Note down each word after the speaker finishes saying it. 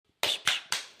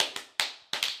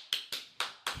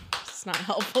That's not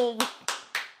helpful.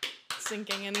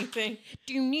 Syncing anything.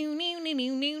 You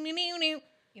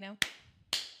know? All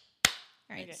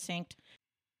right, Okay. synced.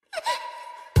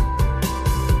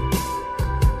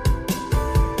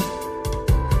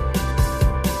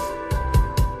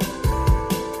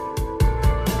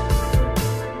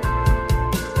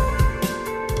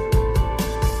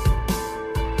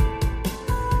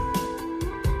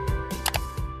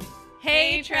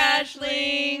 Hey,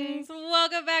 Trashlings!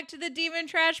 Welcome back to the Demon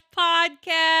Trash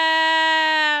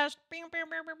Podcast.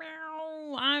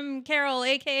 I'm Carol,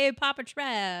 aka Papa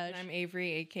Trash. And I'm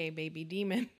Avery, aka Baby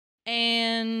Demon.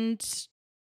 And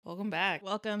Welcome back.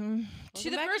 welcome to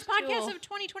the back first to podcast Tool. of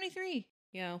 2023.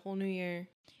 Yeah, a whole new year.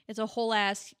 It's a whole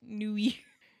ass new year.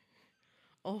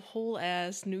 A whole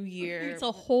ass new year. It's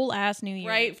a whole ass new year.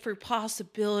 Right for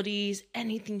possibilities.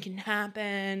 Anything can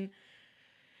happen.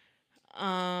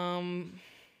 I'm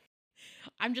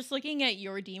just looking at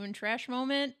your Demon Trash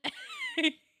moment.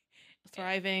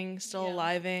 Thriving, still Yeah.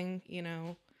 aliving, you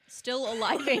know. Still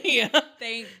alive. Yeah.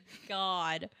 Thank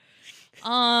God.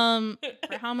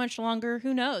 For how much longer?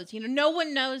 Who knows? You know, no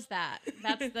one knows that.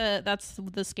 That's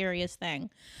the scariest thing.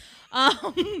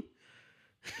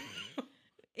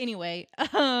 Anyway,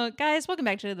 guys, welcome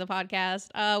back to the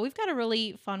podcast. We've got a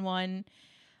really fun one.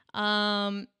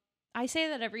 I say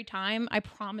that every time. I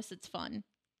promise it's fun.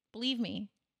 Believe me.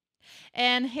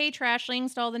 And hey,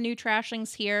 Trashlings, to all the new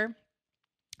Trashlings here.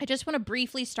 I just want to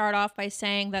briefly start off by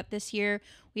saying that this year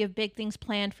we have big things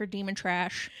planned for Demon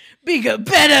Trash. Bigger,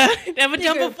 better. Never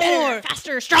done Bigger, before. better,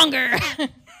 faster, stronger.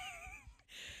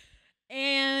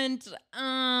 And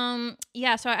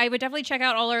yeah, so I would definitely check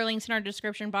out all our links in our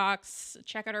description box.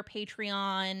 Check out our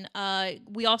Patreon.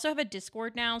 We also have a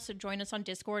Discord now, so join us on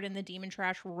Discord in the Demon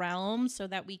Trash realm so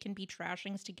that we can be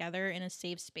trashings together in a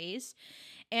safe space.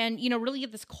 And, you know, really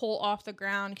get this cult off the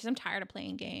ground because I'm tired of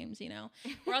playing games, you know.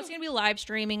 We're also going to be live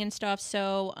streaming and stuff,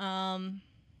 so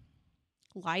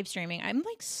live streaming. I'm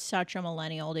like such a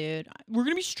millennial, dude. We're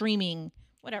going to be streaming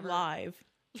whatever. Live.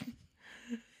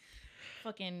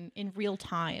 Fucking in real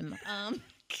time.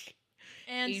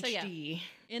 And HD. so yeah,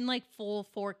 in like full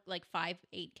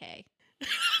 5.8K.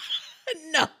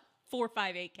 No.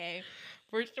 4.58K.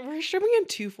 We're streaming in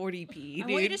 240p, I dude.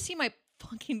 want you to see my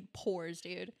fucking pores,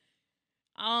 dude.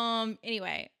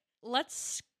 Anyway,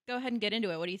 let's go ahead and get into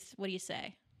it. What do you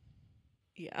say?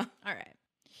 Yeah. All right.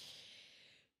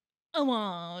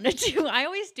 I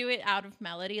always do it out of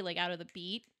melody, like out of the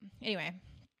beat. Anyway.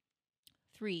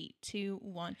 3, 2,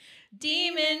 1.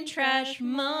 Demon Trash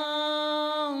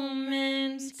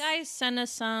moments. Guys, send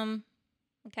us some.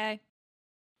 Okay?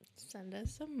 Send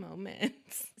us some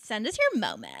moments. Send us your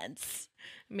moments.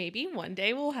 Maybe one day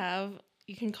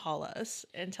you can call us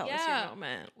and tell us Yeah. your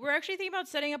moment. We're actually thinking about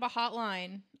setting up a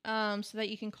hotline so that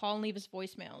you can call and leave us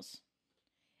voicemails.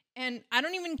 And I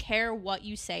don't even care what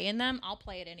you say in them. I'll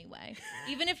play it anyway.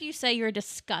 Even if you say you're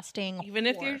disgusting. Even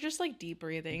if whore. you're just like deep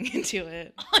breathing into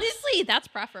it. Honestly, that's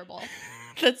preferable.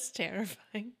 That's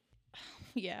terrifying.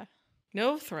 Yeah.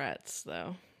 No threats,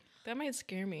 though. That might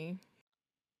scare me.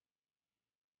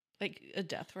 Like a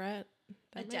death threat.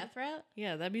 Death threat?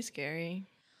 Yeah, that'd be scary.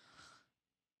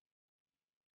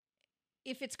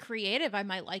 If it's creative, I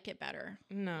might like it better.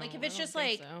 No. Like if I it's don't just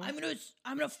think like so.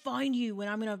 I'm gonna find you and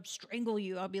I'm gonna strangle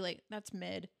you, I'll be like, that's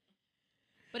mid.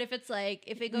 But if it's like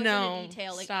if it goes into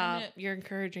detail, like stop. You're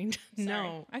encouraging.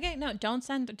 No. Okay, no, don't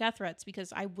send death threats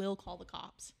because I will call the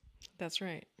cops. That's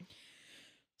right.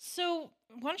 So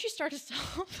why don't you start us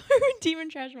off for Demon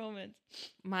Trash moments?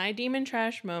 My Demon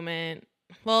Trash moment.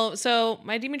 Well, so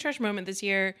my Demon Trash moment this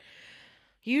year,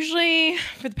 usually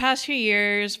for the past few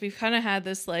years, we've kind of had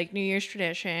this like New Year's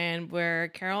tradition where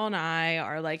Carol and I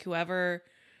are like whoever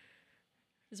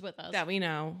Is with us. that we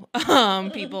know,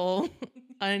 people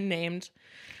unnamed.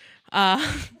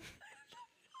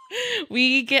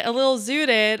 We get a little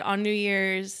zooted on New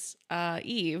Year's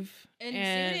Eve.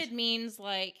 And zooted means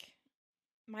like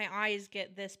my eyes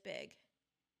get this big.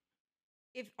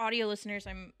 If audio listeners,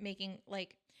 I'm making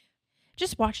like,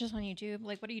 just watch this on YouTube.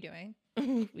 Like, what are you doing?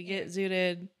 we get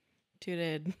zooted,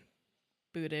 tooted,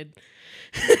 booted.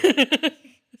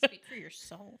 Speak for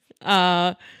yourself.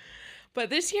 But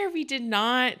this year we did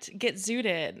not get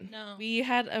zooted. No. We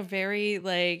had a very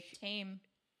like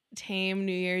Tame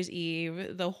New Year's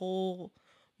Eve. The whole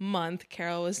month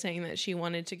Carol was saying that she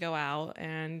wanted to go out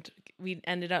and we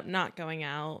ended up not going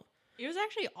out. It was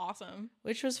actually awesome.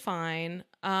 Which was fine.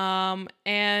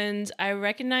 And I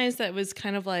recognized that it was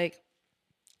kind of like,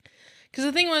 because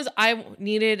the thing was I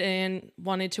needed and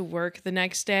wanted to work the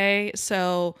next day.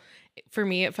 So for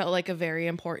me, it felt like a very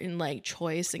important like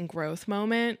choice and growth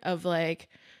moment of like,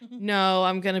 no,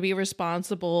 I'm gonna be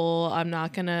responsible. I'm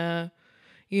not gonna,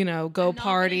 go I'm not gonna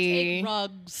party. take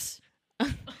rugs.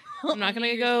 I'm not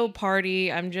gonna go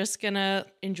party. I'm just gonna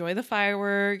enjoy the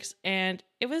fireworks, and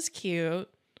it was cute.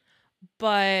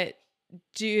 But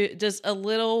does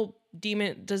the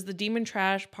demon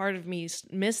trash part of me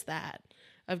miss that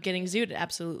of getting zooted?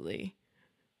 Absolutely.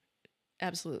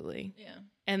 Yeah.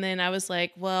 And then I was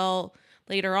like, well,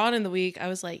 later on in the week, I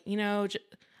was like, I'm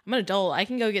an adult. I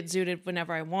can go get zooted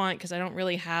whenever I want because I don't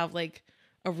really have like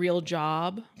a real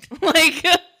job. Like,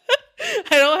 I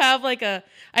don't have like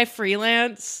I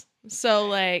freelance. So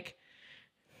like,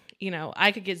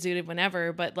 I could get zooted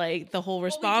whenever, but like the whole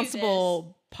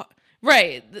responsible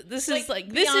right. This is like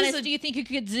be this honest, is do you think you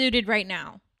could get zooted right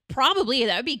now? Probably.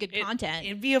 That would be good content.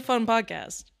 It'd be a fun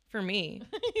podcast for me.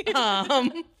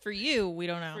 For you, we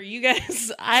don't know. For you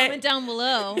guys, comment down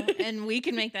below and we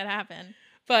can make that happen.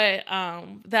 But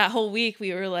that whole week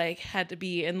we were like had to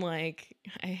be in like,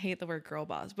 I hate the word girl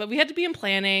boss, but we had to be in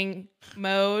planning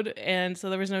mode, and so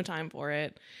there was no time for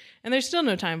it. And there's still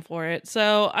no time for it.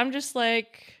 So I'm just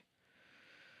like,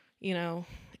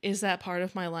 is that part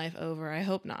of my life over? I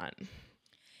hope not.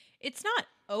 It's not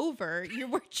over. You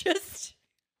were just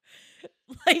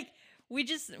like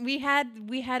we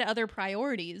had other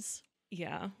priorities.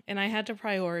 Yeah. And I had to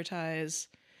prioritize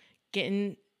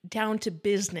getting down to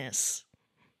business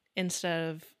instead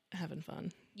of having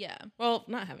fun. Yeah. Well,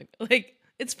 not having like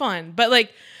it's fun, but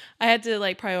like I had to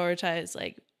like prioritize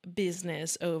like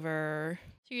business over.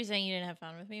 So you're saying you didn't have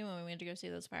fun with me when we went to go see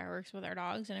those fireworks with our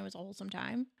dogs and it was a wholesome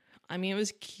time? I mean, it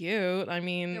was cute. I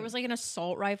mean, there was like an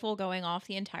assault rifle going off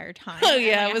the entire time. Oh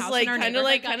yeah, it was like kind of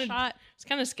it's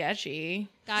kind of sketchy.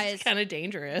 Guys, it's kind of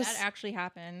dangerous. That actually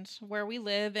happened. Where we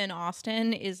live in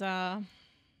Austin is I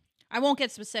won't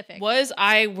get specific. Was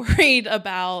I worried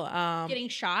about getting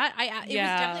shot? It was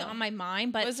definitely on my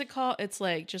mind, but what is it called? It's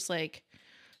like just like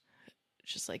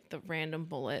the random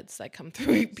bullets that come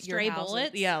through stray your house.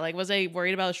 Bullets. Yeah, like was I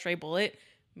worried about a stray bullet?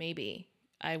 Maybe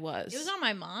I was. It was on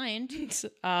my mind.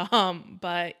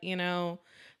 But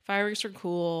fireworks are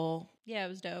cool. Yeah, it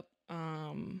was dope.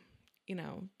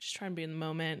 Just trying to be in the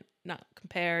moment, not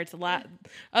compare to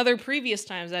other previous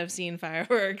times I've seen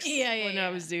fireworks. When I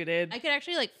was zooted. I could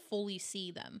actually like fully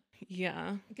see them.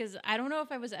 Yeah. Because I don't know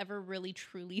if I was ever really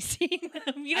truly seeing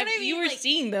them. You know what I mean? You were like,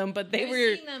 seeing them, but they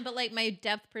were seeing them, but like my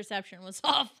depth perception was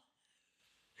off.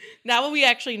 Now we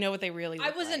actually know what they really look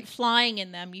I wasn't like. Flying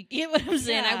in them. You get what I'm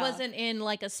saying? Yeah. I wasn't in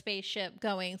like a spaceship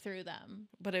going through them.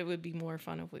 But it would be more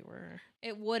fun if we were.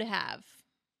 It would have.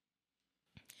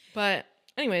 But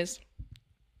anyways,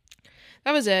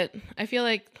 that was it. I feel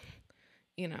like,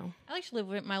 I like to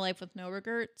live my life with no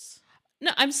regrets.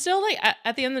 No, I'm still like,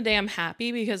 at the end of the day, I'm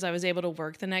happy because I was able to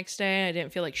work the next day. I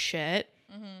didn't feel like shit.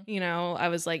 Mm-hmm. I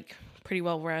was like pretty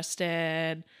well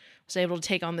rested. Was able to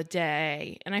take on the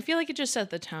day, and I feel like it just set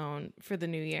the tone for the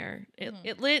new year.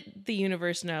 It let the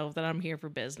universe know that I'm here for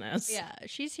business. Yeah,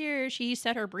 she's here. She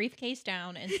set her briefcase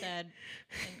down and said,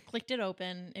 and clicked it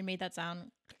open and made that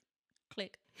sound,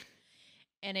 click,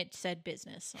 and it said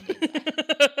business on the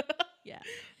inside. Yeah,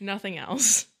 nothing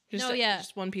else.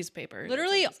 Just one piece of paper.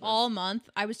 Literally all month,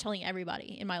 I was telling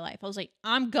everybody in my life. I was like,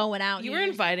 I'm going out. You were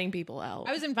inviting people out.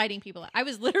 I was inviting people out. I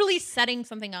was literally setting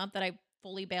something up that I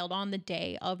fully bailed on the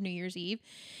day of New Year's Eve.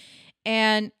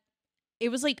 And it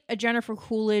was like a Jennifer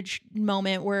Coolidge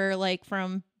moment where like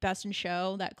from Best in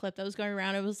Show, that clip that was going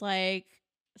around, it was like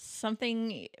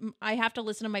something, I have to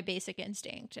listen to my basic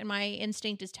instinct. And my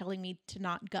instinct is telling me to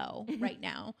not go right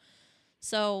now.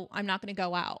 So I'm not going to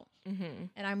go out. Mm-hmm.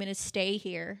 And I'm going to stay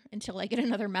here until I get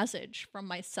another message from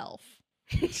myself.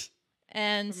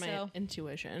 And from my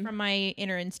intuition. From my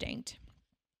inner instinct.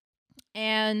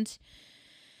 And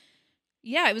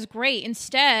yeah, it was great.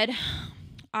 Instead,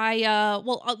 I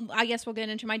guess we'll get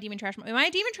into my demon trash moment.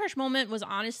 My demon trash moment was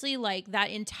honestly like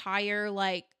that entire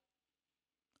like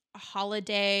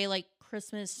holiday, like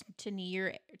Christmas to New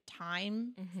Year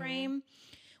time frame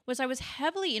was I was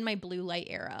heavily in my blue light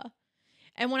era.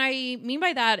 And what I mean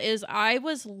by that is I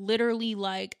was literally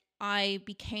like, I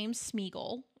became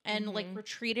Smeagol and like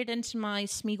retreated into my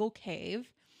Smeagol cave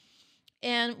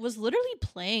and was literally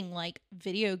playing like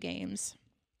video games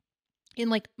in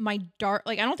like my dark,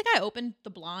 like I don't think I opened the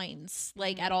blinds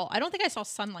like at all. I don't think I saw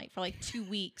sunlight for like 2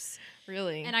 weeks.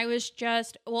 Really? And I was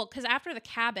just, because after the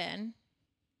cabin,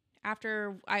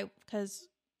 after I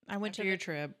went to your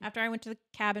trip, after I went to the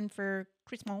cabin for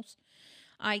Christmas,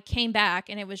 I came back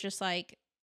and it was just like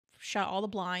shut all the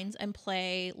blinds and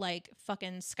play like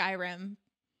fucking Skyrim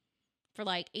for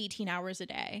like 18 hours a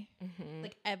day,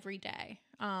 like every day.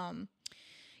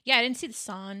 Yeah, I didn't see the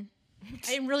sun.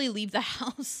 I didn't really leave the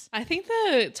house. I think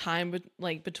the time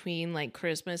between like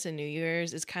Christmas and New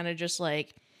Year's is kind of just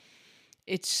like,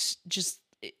 it's just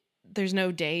there's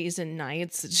no days and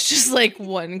nights. It's just like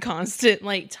one constant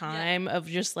like time of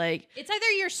just like, it's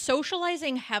either you're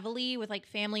socializing heavily with like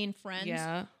family and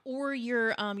friends, or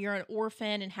you're an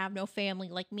orphan and have no family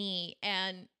like me,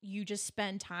 and you just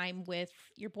spend time with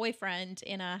your boyfriend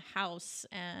in a house.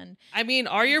 And I mean,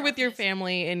 or you're with your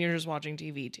family and you're just watching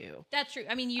TV too. That's true.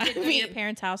 I mean, you did go to your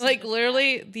parents' house. Like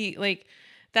literally the like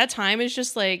that time is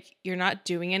just like you're not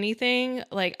doing anything.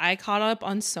 Like I caught up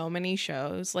on so many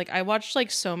shows. Like I watched like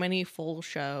so many full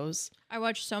shows. I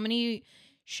watched so many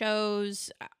shows.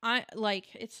 I like,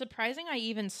 it's surprising I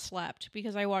even slept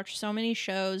because I watched so many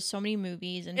shows, so many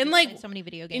movies, and just, like so many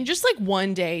video games. In just like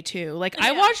one day too. Like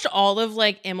I watched all of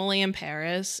like Emily in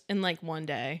Paris in like one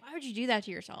day. Why would you do that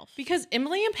to yourself? Because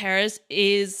Emily in Paris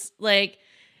is like,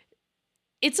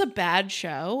 it's a bad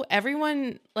show.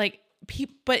 Everyone like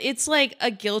but it's like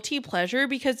a guilty pleasure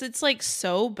because it's like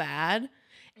so bad,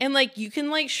 and like you can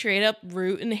like straight up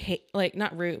root and hate, like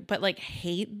not root but like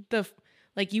hate the,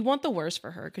 like you want the worst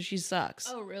for her because she sucks.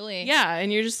 Oh really? Yeah.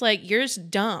 And you're just like, you're just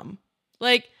dumb.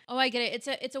 Like, oh, I get it.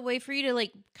 It's a way for you to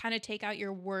like kind of take out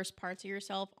your worst parts of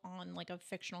yourself on like a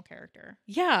fictional character.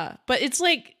 Yeah, but it's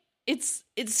like it's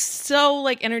so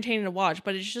like entertaining to watch,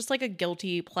 but it's just like a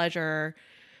guilty pleasure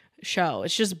show.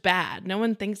 It's just bad. No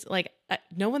one thinks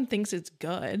it's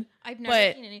good. I've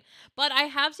never seen any, but I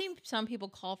have seen some people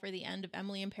call for the end of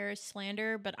Emily in Paris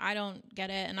slander, but I don't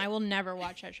get it, and I will never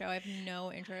watch that show. I have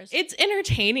no interest. It's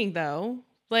entertaining though.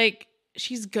 Like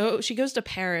she goes to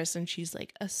Paris and she's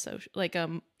like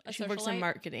she works in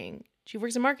marketing. She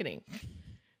works in marketing.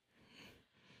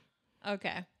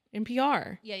 Okay. In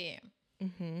PR. Yeah.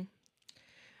 Mm-hmm.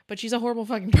 But she's a horrible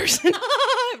fucking person.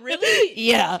 Really?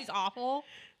 Yeah. She's awful.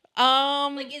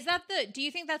 Like, do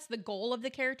you think that's the goal of the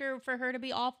character, for her to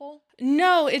be awful?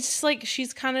 No, it's like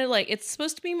she's kind of like, it's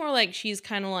supposed to be more like she's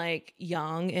kind of like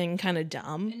young and kind of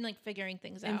dumb and like figuring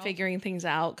things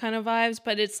out kind of vibes,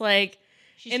 but it's like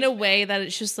she's in a way that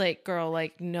it's just like, girl,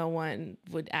 like no one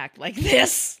would act like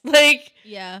this. Like,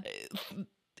 yeah,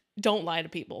 don't lie to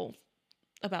people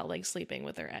about like sleeping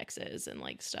with their exes and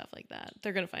like stuff like that.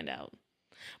 They're gonna find out.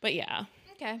 But yeah.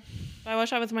 Okay. I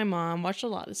watched that with my mom. Watched a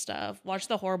lot of stuff. Watched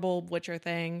the horrible Witcher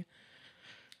thing.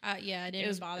 Yeah, I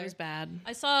didn't bother. It was bad.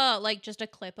 I saw like just a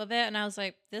clip of it, and I was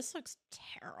like, "This looks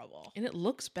terrible." And it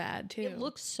looks bad too. It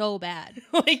looks so bad.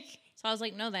 Like, so I was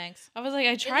like, "No thanks." I was like,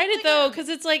 I tried it though, because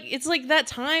it's like that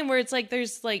time where it's like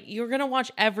there's like you're gonna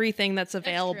watch everything that's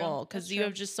available because you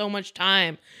have just so much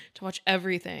time to watch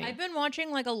everything. I've been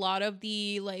watching like a lot of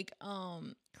the like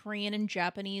Korean and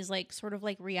Japanese like sort of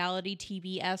like reality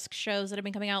TV-esque shows that have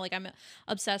been coming out. Like I'm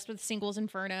obsessed with Singles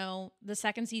Inferno. The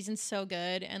second season's so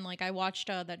good, and like I watched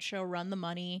that show Run the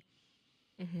Money.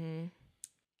 Mm-hmm.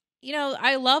 You know,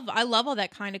 I love all that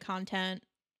kind of content.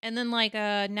 And then like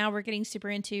now we're getting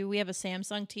super into, we have a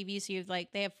Samsung TV, so you have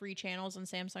like they have free channels on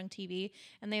Samsung TV,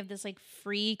 and they have this like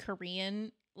free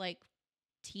Korean like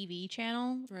TV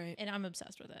channel, right? And I'm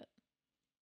obsessed with it.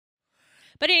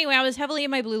 But anyway, I was heavily in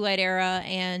my blue light era,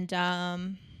 and I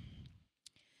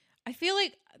feel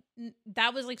like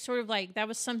that was like sort of like that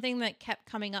was something that kept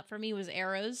coming up for me was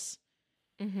eras.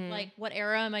 Mm-hmm. Like, what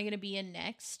era am I going to be in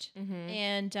next? Mm-hmm.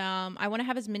 And I want to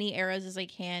have as many eras as I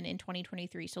can in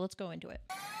 2023. So let's go into it.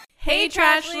 Hey,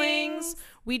 Trashlings!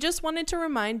 We just wanted to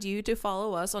remind you to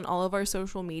follow us on all of our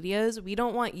social medias. We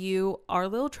don't want you, our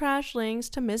little Trashlings,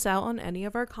 to miss out on any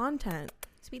of our content.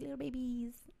 Sweet little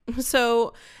babies.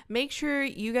 So make sure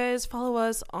you guys follow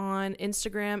us on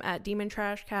Instagram at Demon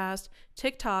Trashcast,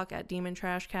 TikTok at Demon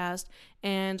Trashcast,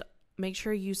 and make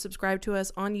sure you subscribe to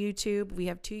us on YouTube. We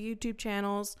have 2 YouTube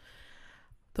channels.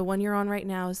 The one you're on right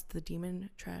now is the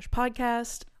Demon Trash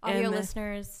Podcast. Audio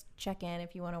listeners, check in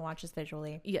if you want to watch us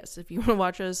visually. Yes, if you want to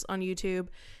watch us on YouTube.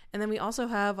 And then we also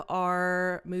have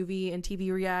our movie and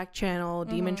TV react channel,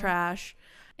 Demon Trash.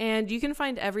 And you can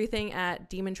find everything at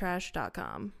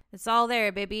demontrash.com. It's all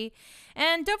there, baby.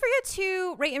 And don't forget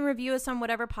to rate and review us on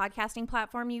whatever podcasting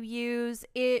platform you use.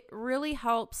 It really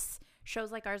helps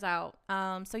shows like ours out.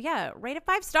 So yeah, rate it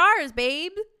 5 stars,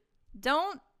 babe.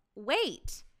 Don't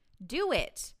wait. Do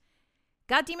it.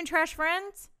 Got Demon Trash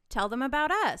friends? Tell them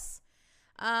about us.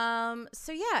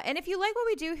 So yeah, and if you like what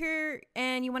we do here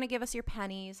and you want to give us your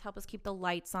pennies, help us keep the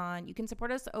lights on, you can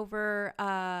support us over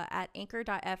at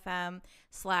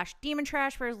anchor.fm/Demon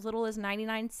Trash for as little as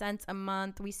 99 cents a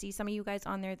month. We see some of you guys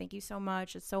on there. Thank you so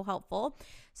much. It's so helpful.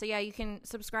 So yeah, you can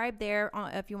subscribe there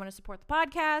if you want to support the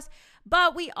podcast.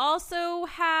 But we also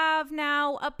have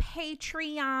now a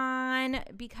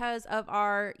Patreon because of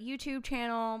our YouTube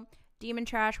channel Demon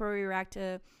Trash, where we react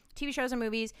to TV shows and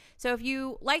movies. So if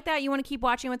you like that, you want to keep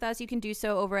watching with us, you can do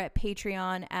so over at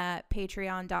Patreon at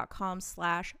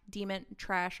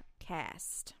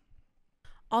patreon.com/demontrashcast.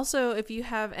 Also, if you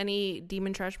have any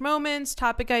Demon Trash moments,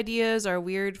 topic ideas, or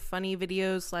weird, funny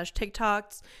videos /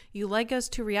 TikToks you like us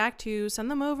to react to, send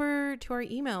them over to our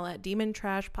email at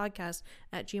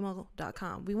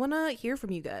demontrashpodcast@gmail.com. We want to hear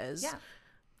from you guys. Yeah.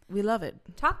 We love it.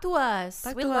 Talk to us.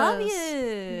 We love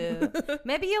you.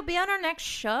 Maybe you'll be on our next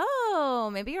show.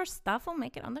 Maybe your stuff will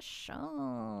make it on the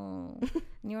show.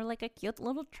 And you're like a cute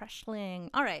little trashling.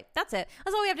 All right. That's it.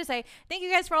 That's all we have to say. Thank you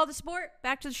guys for all the support.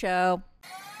 Back to the show.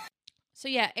 So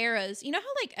yeah, eras. You know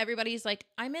how like everybody's like,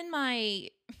 I'm in my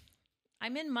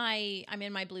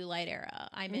blue light era.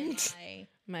 I'm in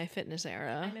my fitness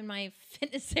era. I'm in my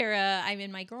fitness era. I'm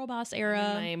in my girl boss era.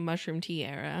 I'm in my mushroom tea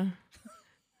era.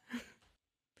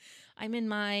 I'm in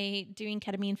my doing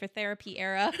ketamine for therapy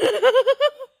era.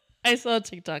 I saw a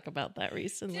TikTok about that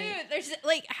recently. Dude, there's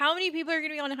like, how many people are going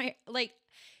to be on like,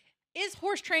 is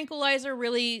horse tranquilizer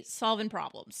really solving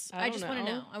problems? I just want to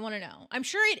know. I want to know. I'm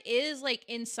sure it is like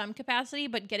in some capacity,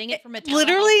 but getting it from a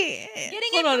telehealth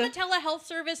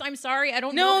service. I'm sorry, I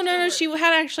don't know. No. She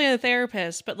had actually a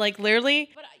therapist, but like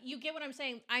literally. But you get what I'm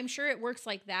saying. I'm sure it works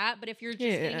like that. But if you're just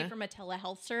getting it from a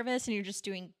telehealth service and you're just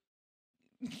doing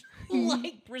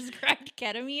like prescribed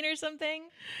ketamine or something.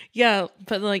 Yeah,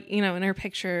 but like, you know, in her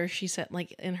picture, she said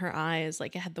like in her eyes,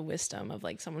 like it had the wisdom of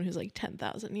like someone who's like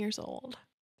 10,000 years old.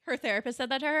 Her therapist said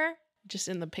that to her? Just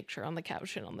in the picture on the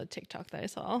caption on the TikTok that I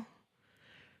saw.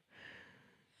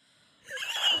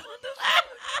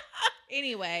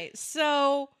 Anyway,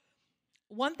 so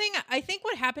one thing, I think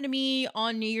what happened to me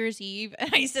on New Year's Eve,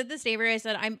 and I said this to Avery, I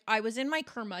said I was in my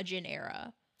curmudgeon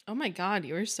era. Oh my God,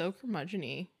 you were so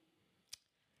curmudgeon-y.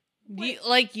 You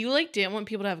didn't want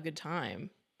people to have a good time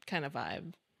kind of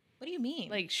vibe. What do you mean?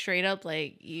 Like straight up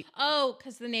like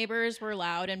because the neighbors were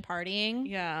loud and partying.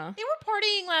 Yeah. They were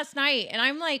partying last night and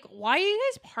I'm like, why are you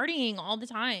guys partying all the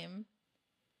time?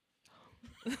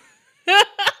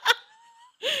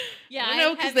 Yeah, I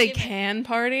know, because they can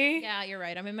party. Yeah, you're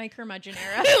right. I'm in my curmudgeon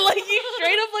era. Like you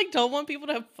straight up like don't want people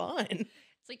to have fun.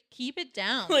 It's like, keep it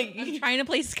down. Like I'm trying to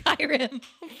play Skyrim.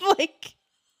 Like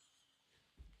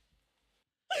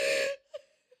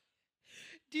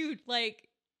dude, like,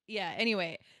 yeah,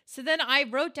 anyway. So then I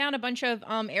wrote down a bunch of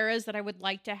eras that I would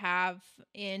like to have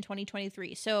in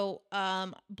 2023. So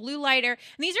blue light era.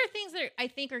 And these are things that I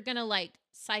think are going to like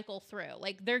cycle through.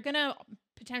 Like they're going to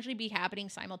potentially be happening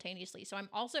simultaneously. So I'm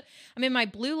in my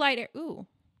blue light era. Ooh.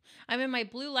 I'm in my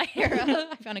blue light era.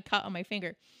 I found a cut on my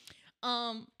finger.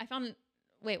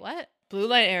 Wait, what? Blue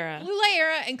light era. Blue light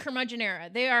era and curmudgeon era.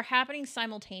 They are happening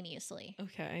simultaneously.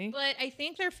 Okay. But I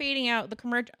think they're fading out. The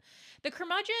curmudgeon,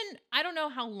 I don't know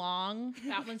how long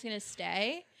that one's going to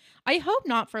stay. I hope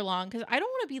not for long because I don't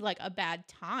want to be like a bad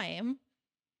time.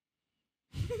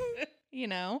 You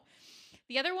know?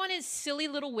 The other one is silly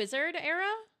little wizard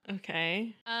era.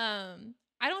 Okay. I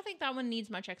don't think that one needs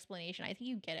much explanation. I think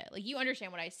you get it. Like you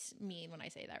understand what I mean when I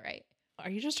say that, right? Are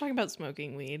you just talking about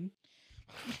smoking weed?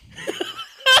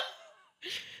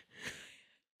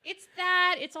 It's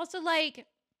that. It's also like,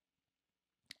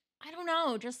 I don't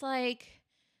know, just like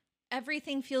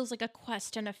everything feels like a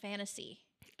quest and a fantasy.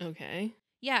 Okay.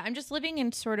 Yeah, I'm just living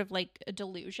in sort of like a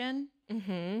delusion.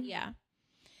 Mm-hmm. Yeah.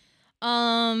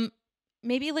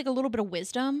 Maybe like a little bit of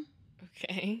wisdom.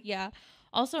 Okay. Yeah.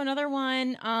 Also another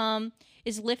one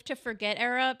is lift to forget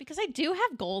era because I do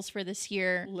have goals for this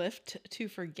year. Lift to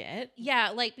forget?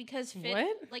 Yeah, like because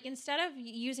what? Like instead of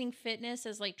using fitness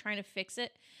as like trying to fix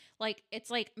it, like it's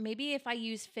like maybe if I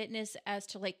use fitness as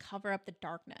to like cover up the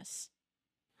darkness.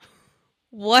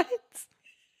 What?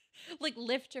 Like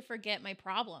lift to forget my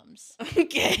problems.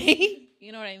 Okay.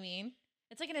 You know what I mean?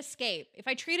 It's like an escape. If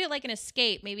I treat it like an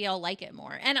escape, maybe I'll like it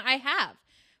more. And I have.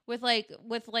 With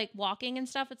walking and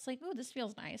stuff, it's like, oh, this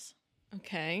feels nice.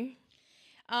 Okay.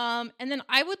 And then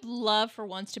I would love for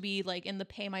once to be like in the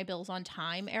pay my bills on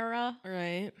time era.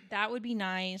 Right. That would be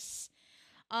nice.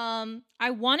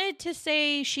 I wanted to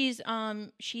say she's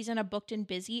in a booked and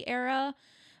busy era,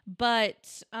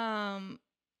 but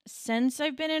since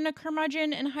I've been in a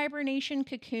curmudgeon and hibernation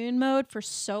cocoon mode for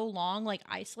so long, like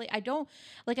isolate, I don't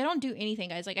do anything,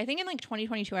 guys. Like I think in like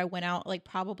 2022 I went out like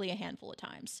probably a handful of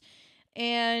times.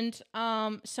 And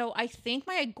so I think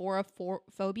my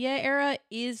agoraphobia era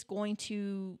is going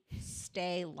to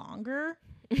stay longer.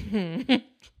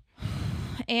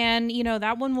 And you know,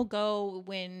 that one will go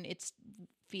when it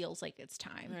feels like it's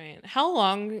time. Right. How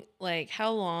long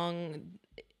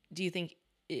do you think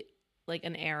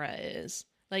an era is?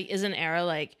 Like, is an era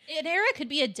like An era could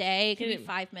be a day, it could be Could-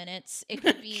 5 minutes, it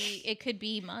could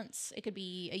be months, it could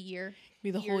be a year.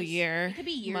 be the whole Years. year? It could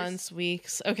be years. months,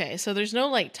 weeks. Okay, so there's no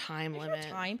like time There's limit.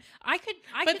 no time. I could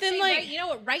But then, say, like- right, you know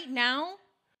what? Right now,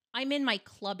 I'm in my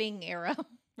clubbing era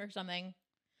or something.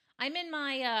 I'm in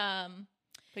my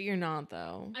But you're not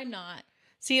though. I'm not.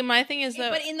 See, my thing is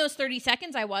that But in those 30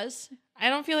 seconds, I was. I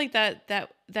don't feel like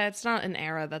that's not an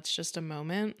era. That's just a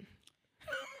moment.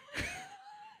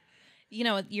 You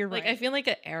know, you're right. Like I feel like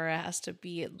an era has to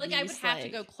be at like least I would have to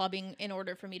like- go clubbing in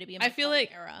order for me to be in my I feel clubbing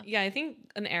like era. yeah, I think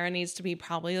an era needs to be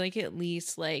probably like at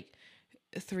least like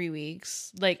 3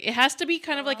 weeks. Like it has to be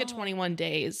kind of like a Oh. 21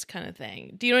 days kind of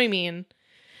thing. Do you know what I mean?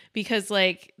 Because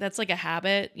like that's like a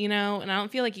habit, you know? And I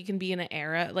don't feel like you can be in an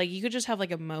era. Like you could just have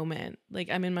like a moment. Like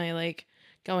I'm in my like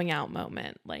going out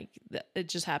moment. Like it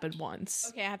just happened once.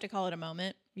 Okay, I have to call it a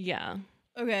moment. Yeah.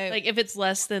 Okay. Like if it's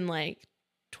less than like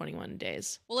 21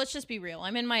 days. Well, let's just be real.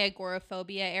 I'm in my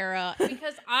agoraphobia era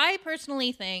because I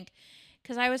personally think,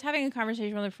 because I was having a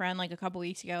conversation with a friend like a couple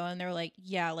weeks ago, and they were like,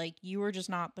 yeah, like you were just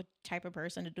not the type of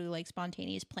person to do like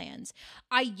spontaneous plans.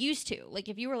 I used to. Like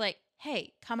if you were like,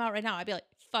 hey, come out right now, I'd be like,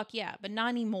 fuck yeah, but not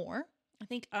anymore. I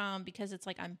think because it's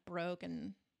like I'm broke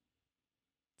and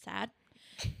sad.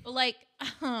 But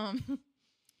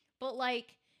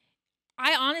like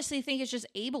I honestly think it's just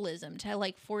ableism to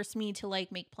like force me to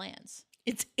like make plans.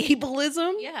 It's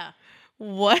ableism? Yeah.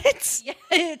 What? Yeah,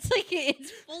 it's like it's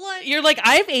full on. You're like,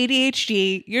 I have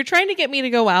ADHD. You're trying to get me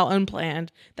to go out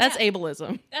unplanned. That's Yeah.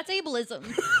 ableism. That's ableism.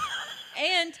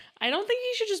 And I don't think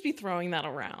you should just be throwing that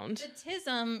around. the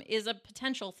tism is a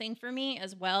potential thing for me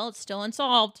as well. It's still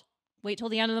unsolved. Wait till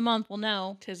the end of the month. We'll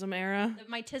know. Tism era.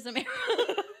 My tism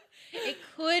era.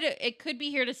 It could be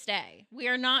here to stay. We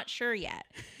are not sure yet.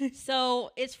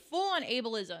 So it's full on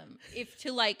ableism. If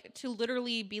to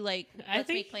literally be like, I let's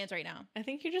think- make plans right now. I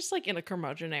think you're just like in a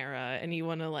curmudgeon era and you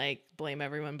want to like blame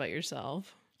everyone but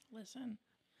yourself. Listen.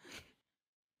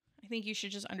 I think you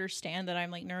should just understand that I'm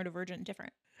like neurodivergent and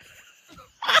different.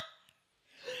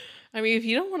 I mean, if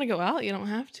you don't want to go out, you don't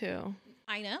have to.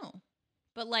 I know.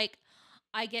 But like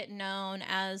I get known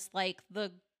as like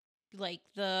the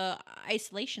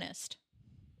isolationist.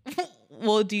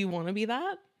 Well, do you want to be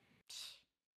that?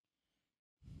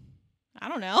 I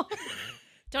don't know.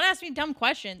 Don't ask me dumb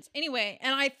questions. Anyway,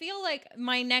 and I feel like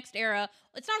my next era,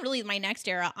 it's not really my next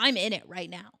era. I'm in it right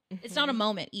now. It's not a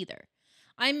moment either.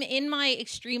 I'm in my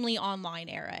extremely online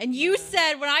era. And you Yeah.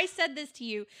 said, when I said this to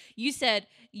you, you said,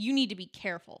 you need to be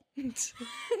careful.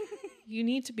 You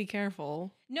need to be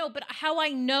careful. No, but how I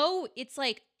know, it's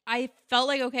like, I felt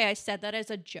like, okay, I said that as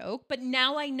a joke, but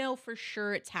now I know for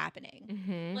sure it's happening.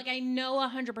 Mm-hmm. Like I know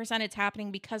 100% it's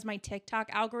happening because my TikTok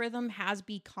algorithm has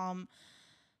become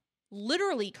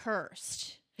literally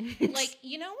cursed. Like,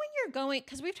 you know, when you're going,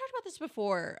 because we've talked about this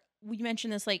before. We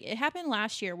mentioned this, like it happened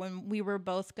last year when we were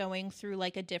both going through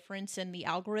like a difference in the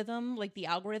algorithm, like the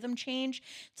algorithm change.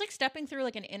 It's like stepping through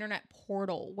like an internet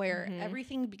portal where Mhm.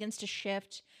 everything begins to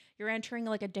shift. You're entering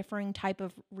like a differing type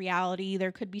of reality.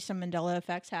 There could be some Mandela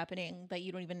effects happening that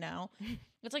you don't even know.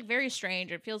 It's like very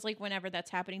strange. It feels like whenever that's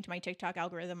happening to my TikTok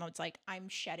algorithm, it's like I'm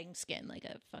shedding skin like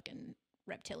a fucking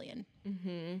reptilian.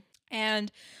 Mm-hmm.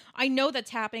 And I know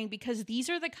that's happening because these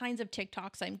are the kinds of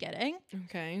TikToks I'm getting.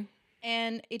 Okay.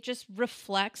 And it just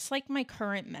reflects like my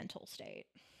current mental state.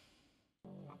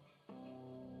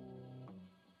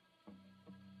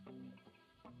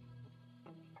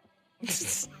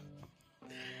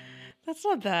 That's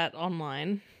not that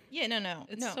online. Yeah, no.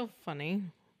 It's no. so funny.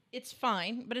 It's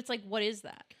fine, but it's like, what is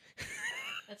that?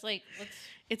 It's like, let's.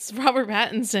 It's Robert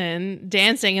Pattinson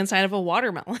dancing inside of a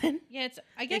watermelon. Yeah, it's.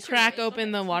 I They guess crack you're right.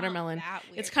 open the It's not watermelon. that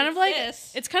weird. It's kind of like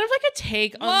this. it's kind of like a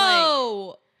take on like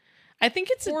Whoa, I think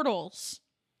it's a, portals.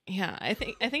 yeah, I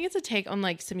think it's a take on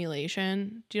like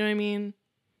simulation. Do you know what I mean?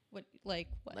 What?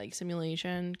 Like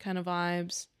simulation kind of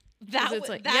vibes. That? it's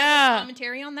like- that yeah.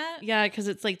 commentary on that. Yeah, because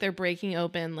it's like they're breaking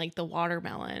open like the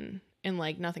watermelon and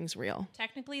like nothing's real.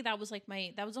 Technically, that was like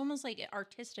my. That was almost like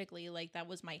artistically, like that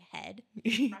was my head.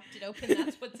 yeah, Cracked it open.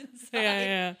 That's what's inside.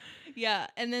 yeah. Yeah,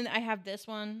 and then I have this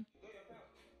one.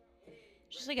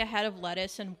 Just like a head of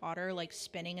lettuce and water like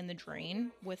spinning in the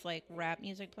drain with like rap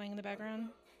music playing in the background.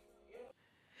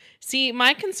 See,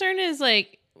 my concern is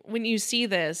like when you see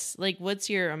this, like what's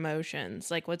your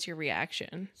emotions? Like what's your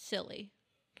reaction? Silly.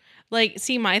 Like,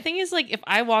 see, my thing is like if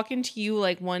I walk into you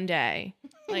like one day,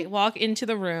 like walk into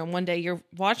the room one day, you're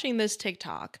watching this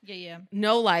TikTok, Yeah.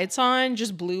 no lights on,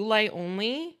 just blue light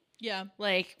only, Yeah.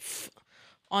 like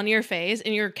on your face,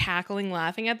 and you're cackling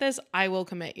laughing at this, I will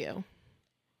commit you.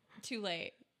 Too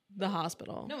late. the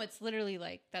hospital. No, it's literally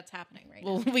like that's happening right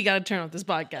Well, now. we got to turn off this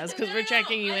podcast because we're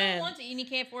checking you I in. don't want to, and you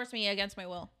can't force me against my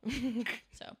will.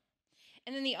 So,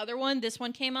 and then the other one, this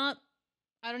one came up.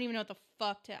 I don't even know what the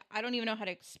fuck to. I don't even know how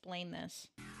to explain this.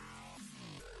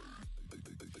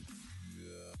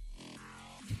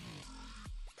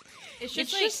 It's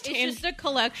just a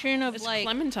collection of It's like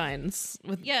clementines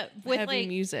with with heavy like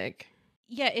music.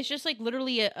 yeah, it's just like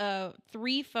literally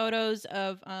 3 photos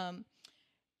of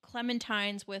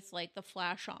clementines with like the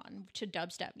flash on to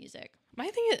dubstep music. My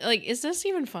thing is, like, is this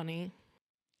even funny?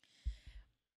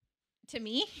 To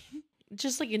me,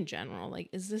 Just like in general, like,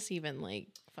 is this even like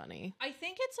funny? I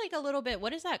think it's like a little bit.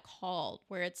 What is that called?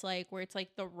 Where it's like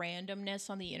the randomness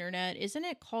on the internet. Isn't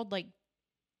it called like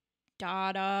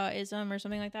Dadaism or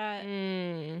something like that?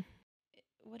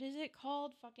 What is it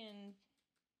called? Fucking.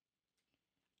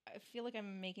 I feel like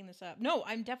I'm making this up. No,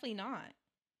 I'm definitely not.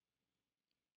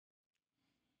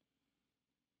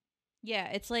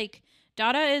 Yeah, it's like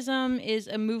Dadaism is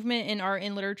a movement in art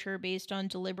and literature based on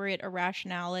deliberate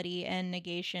irrationality and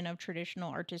negation of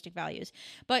traditional artistic values.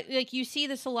 But like you see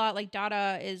this a lot, like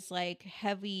Dada is like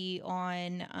heavy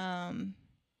on It's on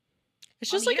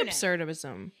just the like internet.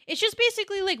 absurdism. It's just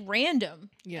basically like random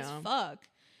Yeah. as fuck.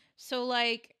 So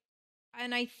like,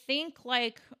 and I think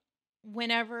like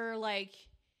whenever like,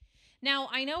 now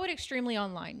I know what extremely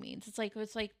online means. It's like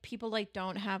people like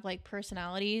don't have like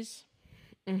personalities.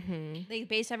 Mm-hmm. They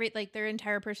base like their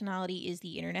entire personality is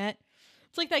the internet.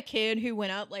 It's like that kid who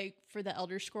went up like for the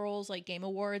Elder Scrolls like Game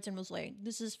Awards and was like,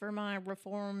 "This is for my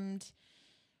Reformed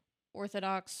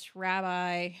Orthodox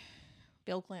Rabbi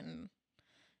Bill Clinton."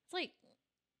 It's like,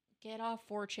 get off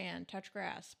 4chan, touch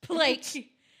grass. Like,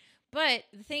 but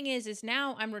the thing is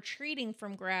now I'm retreating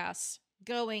from grass,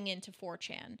 going into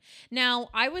 4chan. Now,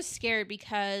 I was scared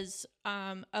because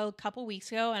a couple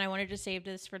weeks ago, and I wanted to save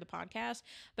this for the podcast,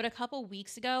 but a couple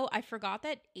weeks ago, I forgot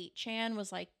that 8chan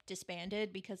was like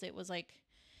disbanded because it was like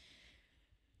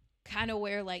kind of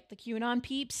where like the QAnon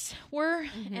peeps were.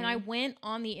 Mm-hmm. And I went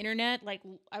on the internet, like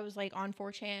I was like on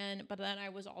 4chan, but then I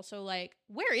was also like,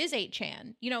 where is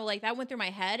 8chan? You know, like that went through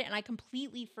my head and I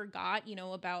completely forgot, you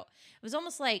know, about, it was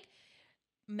almost like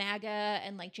MAGA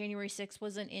and like January 6th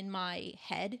wasn't in my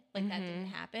head. Like that didn't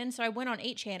happen. So I went on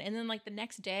 8chan and then like the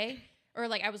next day, or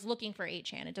like I was looking for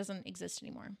 8chan. It doesn't exist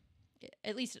anymore,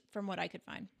 at least from what I could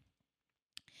find.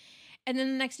 And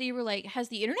then the next day you were like, has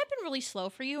the internet been really slow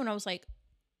for you? And I was like,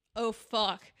 oh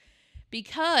fuck.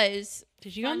 Because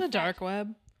did you go on the dark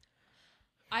web?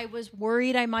 I was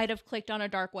worried I might have clicked on a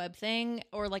dark web thing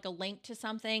or like a link to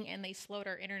something and they slowed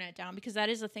our internet down, because that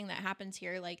is the thing that happens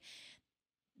here. Like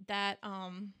that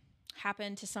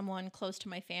happened to someone close to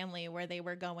my family where they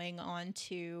were going on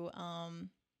to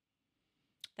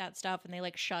that stuff and they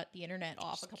like shut the internet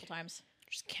off a couple times.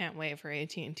 Just can't wait for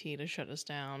AT&T to shut us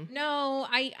down. No,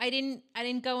 I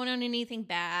didn't go on anything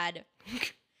bad.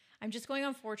 I'm just going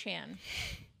on 4chan.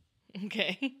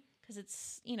 Okay. Because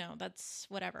it's, you know, that's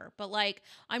whatever. But like,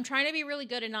 I'm trying to be really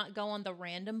good and not go on the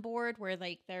random board where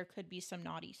like there could be some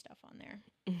naughty stuff on there.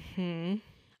 Mm-hmm.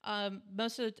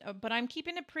 But I'm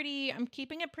keeping it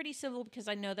pretty civil because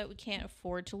I know that we can't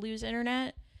afford to lose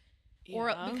internet. Yeah.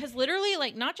 Or because literally,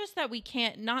 like, not just that we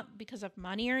can't, not because of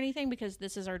money or anything, because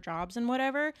this is our jobs and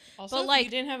whatever. Also, but if like,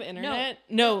 you didn't have internet.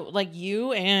 No, like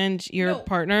you and your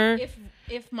partner.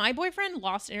 If my boyfriend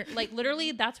lost like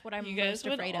literally, that's what I'm you guys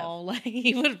most afraid of. Like,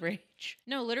 he would rage.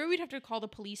 No, literally, we'd have to call the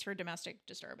police for domestic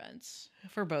disturbance.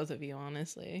 For both of you,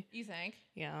 honestly. You think?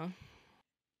 Yeah.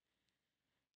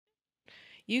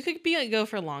 You could go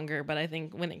for longer, but I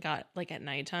think when it got like at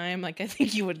nighttime, like I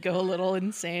think you would go a little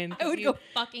insane. I would go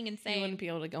fucking insane. You wouldn't be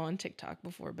able to go on TikTok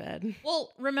before bed.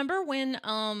 Well, remember when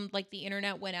like the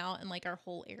internet went out in like our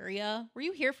whole area? Were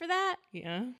you here for that?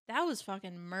 Yeah. That was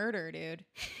fucking murder, dude.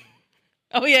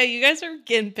 Oh yeah, you guys are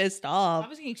getting pissed off. I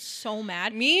was getting so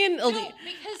mad. Me and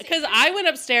because I went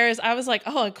upstairs, I was like,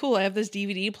 "Oh, cool! I have this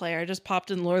DVD player. I just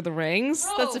popped in Lord of the Rings.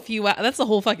 Bro. That's a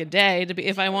whole fucking day to be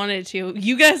if I wanted to."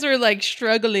 You guys were like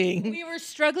struggling. We were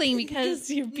struggling because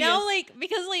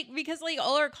because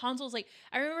all our consoles, like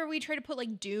I remember we tried to put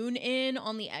like Dune in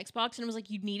on the Xbox and it was like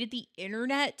you needed the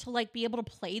internet to like be able to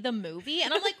play the movie,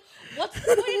 and I'm like, what's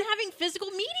the point in having physical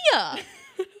media?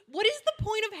 What is the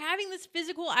point of having this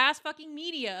physical ass fucking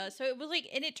media? So it was like,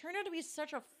 and it turned out to be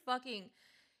such a fucking,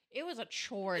 it was a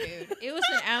chore, dude. It was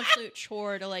an absolute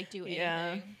chore to like do anything.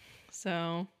 Yeah.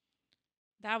 So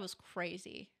that was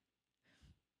crazy.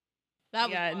 That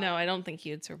was wild. No, I don't think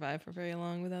you'd survive for very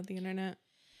long without the internet.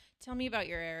 Tell me about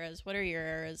your eras. What are your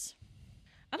eras?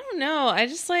 I don't know. I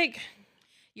just like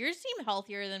yours seem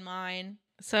healthier than mine.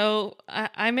 So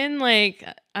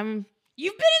I'm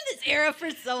You've been in this era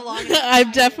for so long.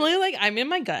 I'm definitely like, I'm in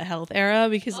my gut health era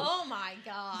because Oh my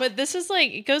god. but this is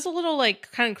like, it goes a little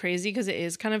like kind of crazy because it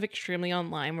is kind of extremely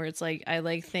online where it's like, I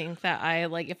like think that I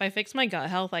like, if I fix my gut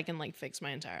health, I can like fix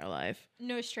my entire life.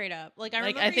 no, straight up. Like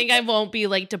Like, I think I won't be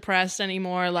like depressed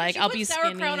anymore. Like, I'll be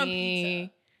sauerkraut on skinny.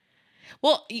 pizza.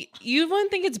 Well, you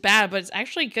wouldn't think it's bad, but it's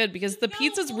actually good because the No,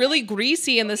 pizza's well, really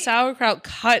greasy and the okay. sauerkraut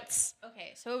cuts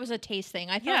Okay, so it was a taste thing.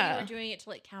 I thought Yeah. you were doing it to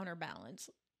like counterbalance.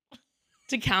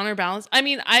 to counterbalance. I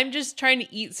mean, I'm just trying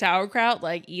to eat sauerkraut,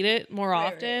 like eat it more Right,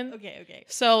 right. often. Okay.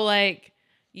 So like,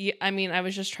 yeah, I mean, I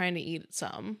was just trying to eat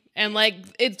some, and like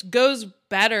it goes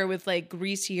better with like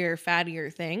greasier,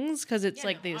 fattier things because it's Yeah,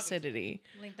 like no, the obviously. acidity.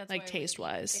 Like that's Like, why we eat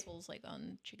taste-wise. pickles like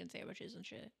on chicken sandwiches and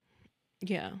shit.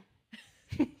 Yeah,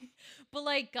 But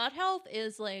like gut health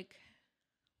is like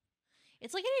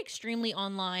it's like an extremely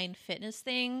online fitness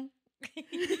thing.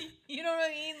 You know what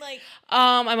I mean? Like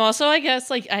I'm also, I guess,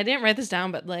 like I didn't write this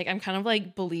down, but like I'm kind of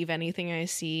like believe anything I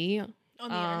see. on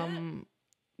the internet.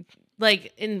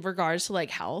 Like in regards to like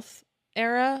health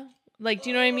era. Like,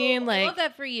 do you know what I mean? I Like, love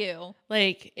that for you.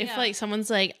 like if Yeah. like someone's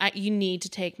like, you need to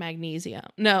take magnesium.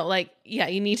 No, like, yeah,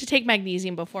 you need to take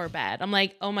magnesium before bed. I'm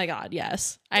like, oh my God,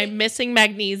 yes. Like, I'm missing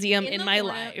magnesium in the my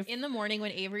morning- life. In the morning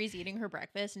when Avery's eating her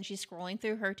breakfast and she's scrolling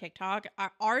through her TikTok,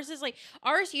 ours is like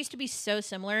ours used to be so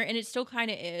similar and it still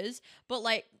kind of is, but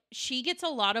like she gets a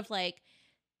lot of like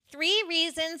 3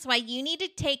 reasons why you need to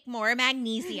take more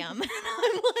magnesium. And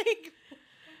I'm like,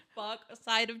 fuck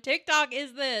side of TikTok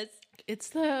is this? It's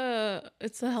the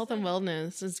health and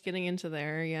wellness. It's getting into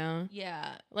there, yeah.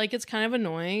 Yeah. Like it's kind of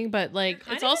annoying, but like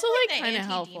Kind it's of also in, like the kind of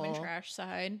anti-demon helpful. trash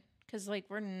side because like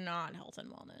we're not health and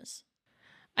wellness.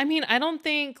 I mean, I don't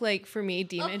think like for me, Of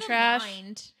demon the trash.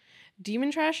 mind.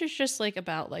 Demon trash is just like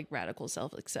about like radical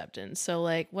self acceptance. So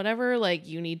like whatever like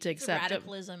you need to It's accept,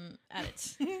 radicalism at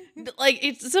its like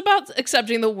it's about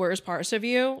accepting the worst parts of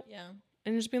you yeah.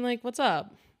 and just being like, what's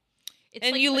up? It's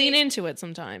And like you lean putting- into it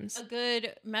sometimes. A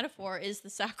good metaphor is the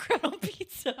sauerkraut on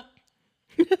pizza.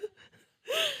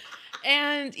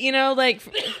 And you know, like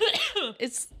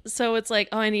it's like,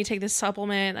 oh, I need to take this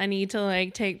supplement. I need to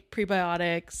like take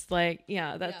prebiotics. Like,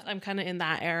 yeah, that's Yeah. I'm kind of in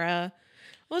that era.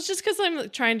 Well, it's just because I'm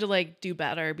trying to like do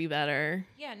better, be better.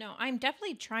 Yeah, no, I'm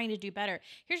definitely trying to do better.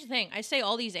 Here's the thing. I say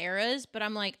all these eras, but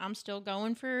I'm like, I'm still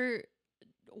going for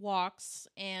walks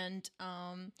and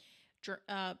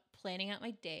planning out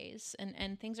my days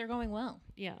and things are going well.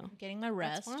 Yeah, I'm getting my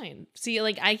rest. that's fine. See,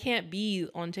 like I can't be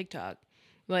on TikTok,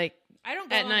 like I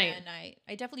don't go At on night. it at night.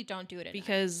 I definitely don't do it at night.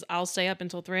 because I'll stay up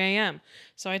until 3 a.m.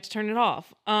 So I had to turn it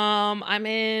off. I'm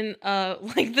in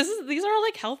like these are all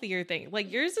like healthier things.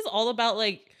 Like yours is all about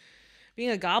like being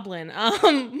a goblin.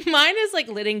 Mine is like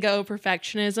letting go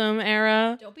perfectionism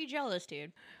era. Don't be jealous,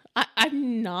 dude.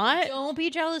 I'm not. Don't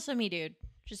be jealous of me, dude.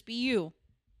 Just be you.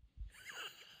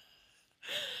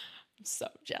 I'm so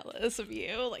jealous of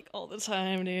you like all the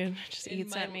time, dude. Just In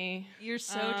eats my- at me. You're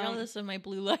so Um, jealous of my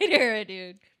blue light era,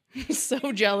 dude. I'm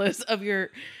so jealous of your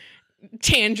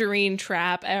tangerine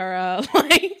trap era.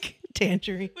 Like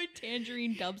tangerine. My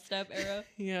tangerine dubstep era.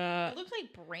 Yeah. It looks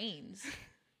like brains.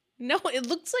 No, it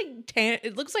looks like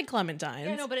it looks like clementines.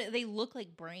 Yeah, no, but they look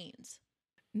like brains.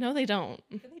 No, they don't.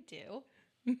 Yeah, they do.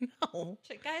 No.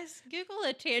 Guys, Google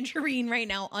a tangerine right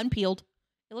now, unpeeled.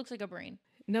 It looks like a brain.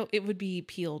 No, it would be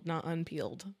peeled, not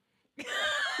unpeeled. I'm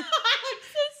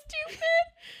so stupid.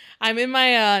 I'm in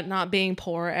my not being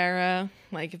poor era.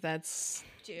 Like if that's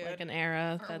Dude. like an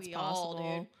era Aren't that's we all,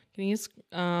 possible. dude? Can you use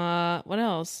what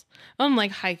else?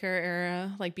 Like hiker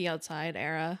era, like be outside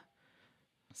era.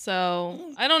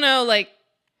 So I don't know, like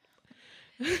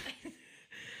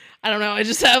I don't know. I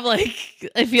just have like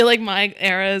I feel like my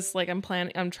era is like I'm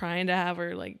trying to have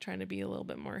or like trying to be a little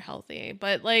bit more healthy.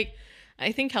 But like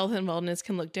I think health and wellness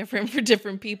can look different for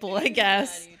different people, I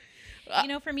guess. Yeah, dude. You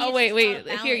know, for me, Oh it's wait, just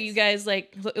wait. about Here, you balance. guys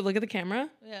like look at the camera.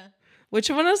 Yeah. Which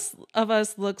one of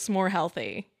us looks more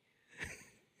healthy?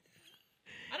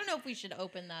 I don't know if we should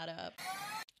open that up.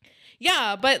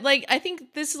 Yeah, but like I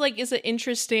think this like is an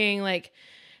interesting like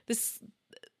this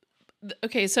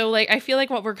okay, so like I feel like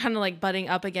what we're kind of like butting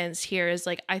up against here is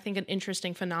like I think an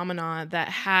interesting phenomenon that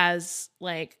has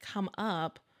like come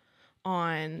up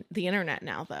on the internet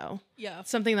now though. Yeah.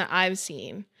 Something that I've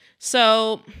seen.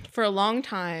 So for a long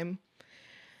time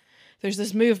there's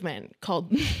this movement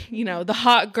called you know, the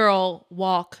hot girl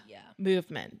walk Yeah.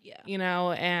 movement. Yeah. You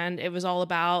know, and it was all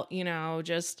about, you know,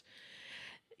 just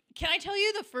Can I tell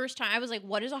you the first time I was like,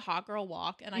 what is a hot girl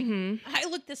walk? And mhm. I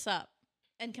looked this up.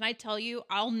 And can I tell you,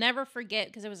 I'll never forget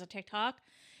because it was a TikTok.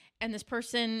 And this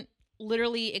person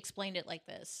literally explained it like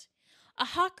this. A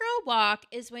hot girl walk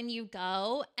is when you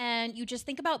go and you just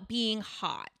think about being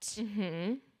hot.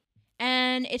 Mm-hmm.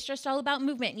 And it's just all about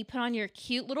movement. You put on your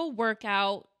cute little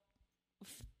workout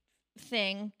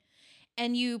thing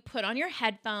and you put on your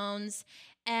headphones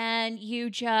and you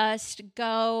just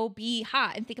go be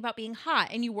hot and think about being hot.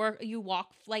 And you walk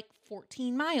like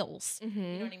 14 miles. Mm-hmm.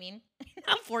 You know what I mean?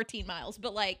 Not 14 miles,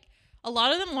 but like a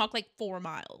lot of them walk like 4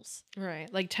 miles.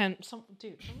 Right. Like 10. Someone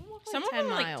walk like Some 10 of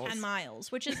them miles. like 10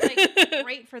 miles, which is like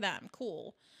great for them.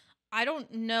 Cool. I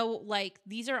don't know, like,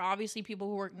 these are obviously people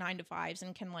who work 9 to 5s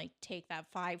and can, like, take that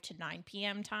 5 to 9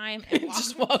 p.m. time and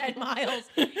Just walk walk 10 miles.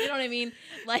 You know what I mean?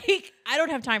 Like, I don't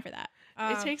have time for that.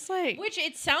 It takes like... Which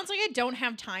it sounds like I don't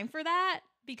have time for that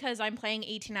because I'm playing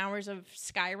 18 hours of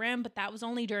Skyrim, but that was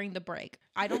only during the break.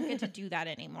 I don't get to do that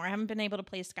anymore. I haven't been able to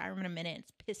play Skyrim in a minute.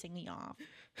 It's pissing me off.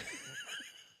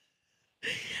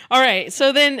 All right,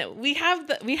 so then we had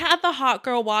the hot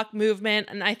girl walk movement,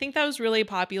 and I think that was really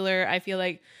popular. I feel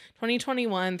like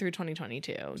 2021 through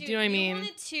 2022. Dude, do you know what I mean?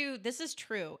 This is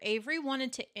true. Avery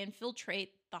wanted to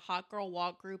infiltrate the hot girl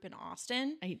walk group in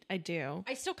Austin. I do.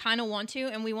 I still kind of want to,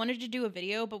 and we wanted to do a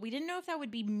video, but we didn't know if that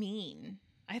would be mean.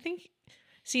 I think.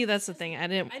 See, that's the thing. I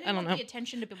don't want know. the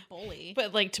attention to be bully.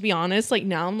 But like, to be honest, like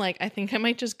now I'm like, I think I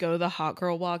might just go the hot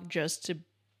girl walk just to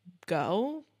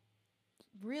go.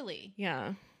 Really?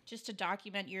 Yeah. Just to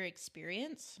document your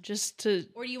experience? Just to...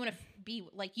 Or do you want to be,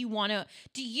 like, do you want to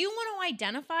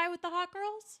identify with the hot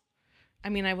girls? I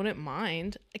mean, I wouldn't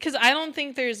mind. Because I don't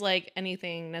think there's, like,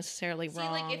 anything necessarily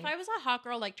wrong. Like, if I was a hot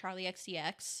girl like Charlie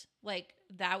XCX, like,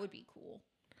 that would be cool.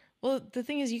 Well, the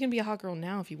thing is, you can be a hot girl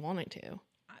now if you wanted to.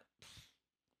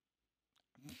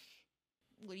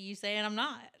 What are you saying? I'm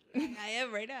not. I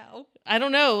am right now. I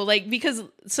don't know. Like, because...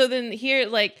 So then here,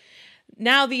 like,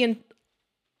 now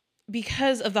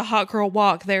because of the hot girl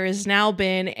walk, there has now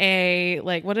been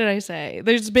what did I say?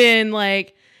 There's been an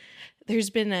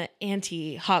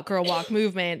anti-hot girl walk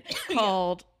movement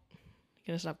called... You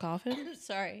gonna stop coughing?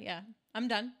 Sorry, yeah. I'm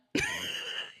done. Trying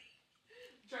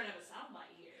to have a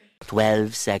soundbite here.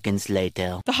 12 seconds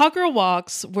later. The hot girl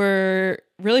walks were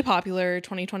really popular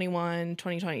 2021,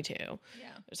 2022. Yeah.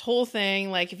 This whole thing,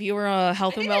 like if you were a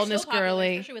health and wellness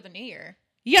girly... Especially with the new year.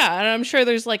 Yeah, and I'm sure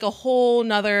there's like a whole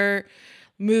nother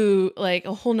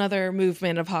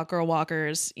movement of hot girl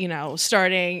walkers, you know,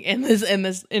 starting in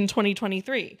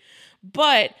 2023.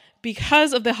 But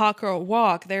because of the hot girl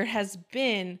walk, there has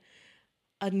been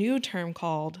a new term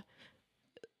called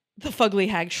the fugly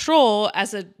hag stroll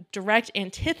as a direct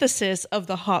antithesis of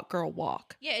the hot girl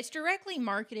walk. Yeah, it's directly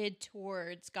marketed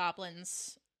towards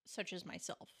goblins such as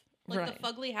myself. Like Right. the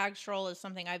fugly hag stroll is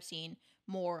something I've seen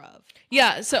more of.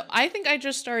 Yeah, so I think I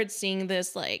just started seeing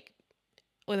this like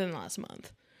within the last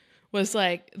month. Was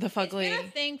like the fugly... It's been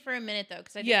a thing for a minute though,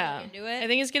 because I didn't look into it. I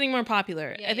think it's getting more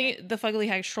popular. Yeah, I think the fugly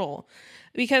hag stroll.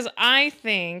 Because I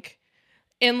think,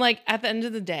 and like at the end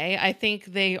of the day, I think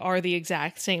they are the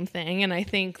exact same thing. And I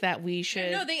think that we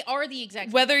should... No, they are the exact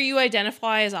same Whether you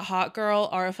identify as a hot girl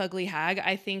or a fugly hag,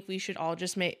 I think we should all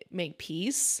just make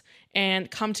peace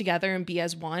and come together and be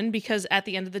as one. Because at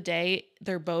the end of the day,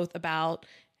 they're both about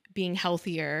being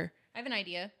healthier I have an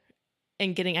idea.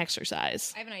 and getting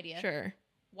exercise. I have an idea. Sure.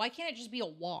 Why can't it just be a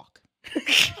walk?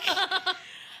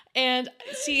 And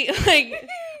see, like,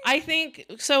 I think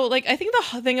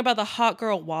the thing about the hot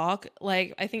girl walk,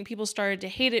 like, I think people started to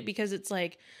hate it because it's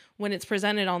like, when it's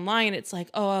presented online, it's like,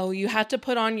 oh, you have to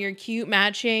put on your cute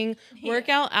matching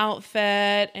workout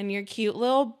outfit and your cute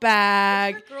little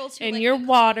bag It's for girls who and like your the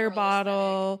water girl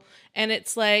bottle. And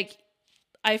it's like,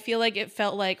 I feel like it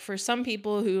felt like for some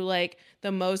people who like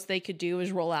the most they could do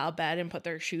is roll out of bed and put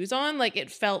their shoes on. Like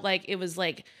it felt like it was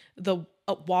like the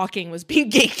walking was being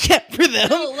gatekept for them.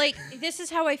 No, like this is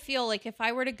how I feel. Like if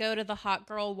I were to go to the hot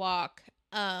girl walk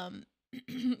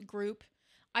group,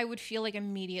 I would feel like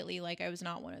immediately like I was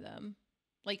not one of them.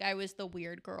 Like I was the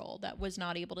weird girl that was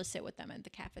not able to sit with them at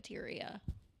the cafeteria.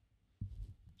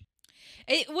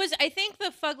 I think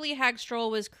the fugly hag stroll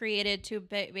was created to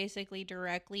basically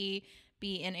directly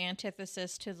be an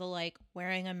antithesis to the like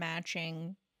wearing a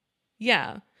matching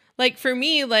Yeah. Like for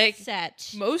me, like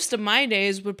set. most of my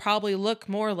days would probably look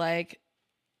more like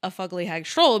a fugly hag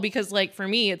stroll because like for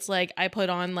me it's like I put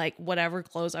on like whatever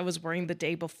clothes I was wearing the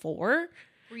day before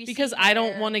because I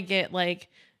don't want to get like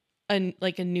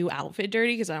a new outfit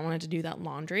dirty because I wanted to do that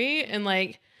laundry and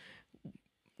like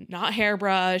not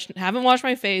hairbrush, haven't washed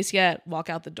my face yet, walk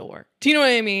out the door. Do you know what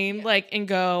I mean? Yeah. Like and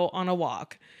go on a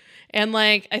walk. And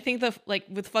like I think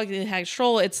with fugly hag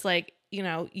stroll, it's like, you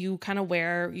know, you can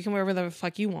wear whatever the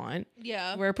fuck you want.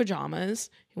 Yeah. Wear pajamas,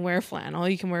 you can wear flannel,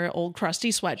 you can wear an old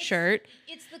crusty sweatshirt.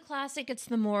 It's the classic, it's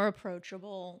the more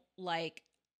approachable, like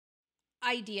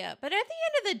idea. But at the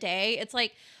end of the day, it's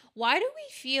like, why do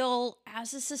we feel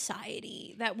as a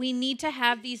society that we need to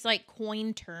have these like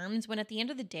coined terms when at the end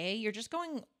of the day, you're just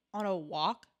going on a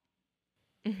walk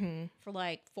for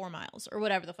like 4 miles or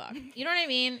whatever the fuck. You know what I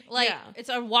mean? Like, it's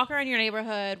a walk around your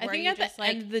neighborhood where you just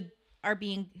like are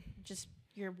being just,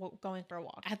 you're going for a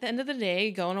walk. At the end of the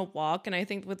day, go on a walk. And I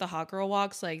think with the hot girl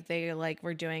walks, like they like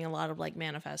were doing a lot of like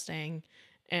manifesting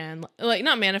and like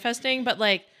not manifesting, but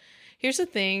like here's the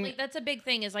thing. Like that's a big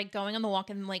thing is like going on the walk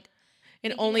and like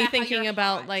and only thinking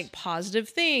about like positive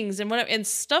things and whatever and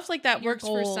stuff like that works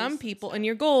for some people and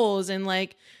your goals and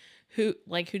like who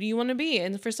do you want to be?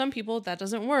 And for some people that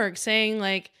doesn't work. Saying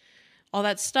like all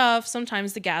that stuff,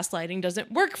 sometimes the gaslighting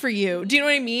doesn't work for you. Do you know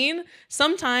what I mean?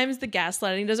 Sometimes the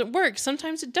gaslighting doesn't work.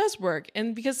 Sometimes it does work.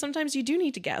 And because sometimes you do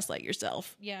need to gaslight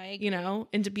yourself. Yeah, I agree. You know,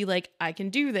 and to be like, I can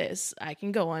do this. I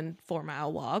can go on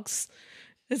 4-mile walks.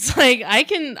 It's like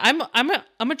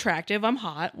I'm attractive, I'm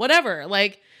hot, whatever.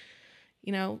 Like,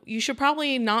 you know, you should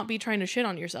probably not be trying to shit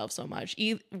on yourself so much,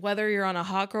 whether you're on a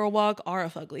hot girl walk or a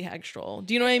fugly hag stroll.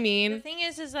 Do you know what I mean? The thing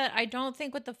is that I don't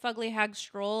think with the fugly hag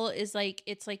stroll is like,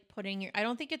 it's like putting your, I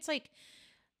don't think it's like,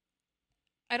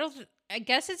 I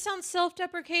guess it sounds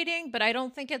self-deprecating, but I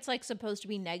don't think it's like supposed to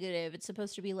be negative. It's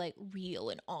supposed to be like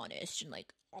real and honest and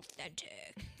like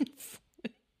authentic.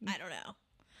 I don't know.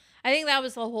 I think that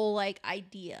was the whole like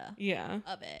idea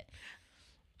of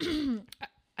it.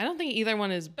 I don't think either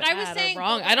one is bad I was saying, or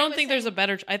wrong. I don't think there's a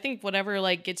better. I think whatever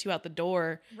like gets you out the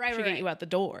door should get you out the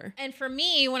door. And for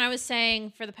me, when I was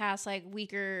saying for the past like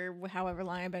week or however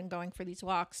long I've been going for these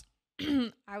walks,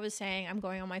 I was saying I'm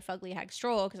going on my fugly hag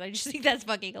stroll because I just think that's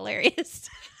fucking hilarious.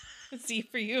 See,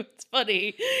 for you, it's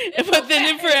funny, but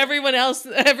then for everyone else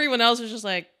is just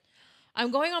like, I'm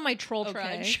going on my troll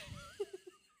trudge.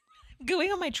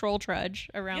 Going on my troll trudge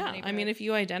around the neighborhood. I mean, if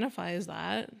you identify as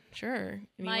that, sure.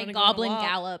 My goblin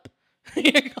gallop.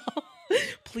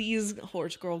 Please,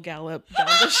 horse girl gallop down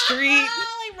the street.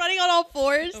 Like running on all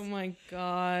fours. Oh my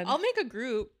God. I'll make a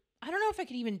group. I don't know if I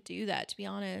could even do that, to be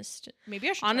honest.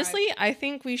 Maybe I should Honestly, I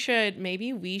think we should,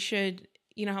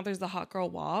 you know how there's the hot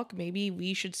girl walk? Maybe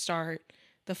we should start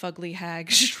the fugly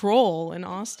hag stroll in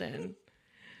Austin.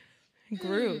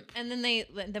 Group. And then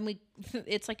we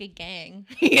it's like a gang.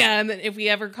 Yeah, and then if we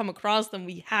ever come across them,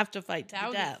 we have to fight to the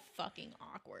death. That would be fucking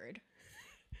awkward.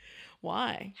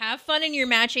 Why? Have fun in your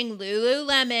matching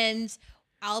Lululemons.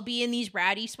 I'll be in these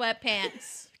ratty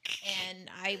sweatpants,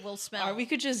 and I will smell. Or we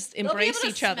could just embrace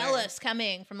each other. Smell us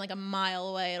coming from like a mile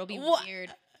away. It'll be weird.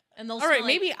 And they'll. All right,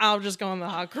 maybe I'll just go on the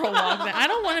hot girl walk. Then. I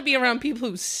don't want to be around people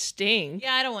who stink.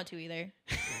 Yeah, I don't want to either.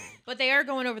 But they are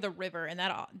going over the river, and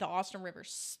the Austin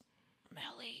River's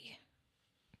smelly.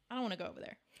 I don't want to go over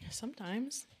there.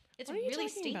 Sometimes it's what are you really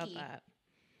talking stinky. about that?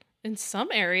 In some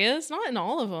areas, not in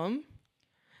all of them.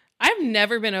 I've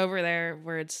never been over there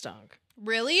where it stunk.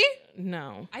 Really?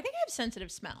 No. I think I have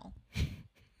sensitive smell.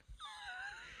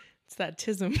 It's that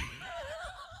tism.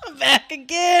 I'm back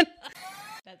again.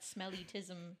 That smelly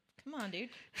tism. Come on, dude.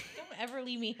 Don't ever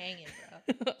leave me hanging,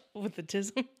 bro. With the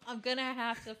tism? I'm gonna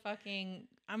have to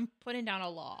I'm putting down a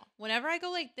law. Whenever I go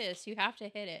like this, you have to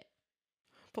hit it.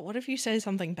 But what if you say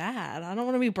something bad? I don't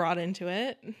want to be brought into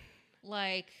it.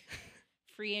 Like,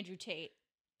 free Andrew Tate.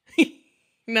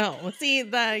 No, see,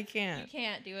 that I can't. You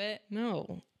can't do it?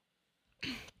 No.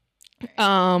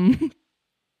 Right.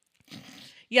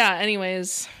 Yeah,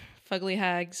 anyways, fugly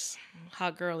hags,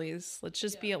 hot girlies. Let's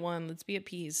just be at one. Let's be at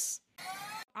peace.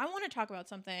 I want to talk about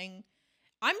something.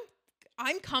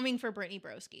 I'm coming for Brittany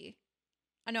Broski.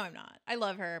 I know I'm not. I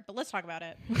love her, but let's talk about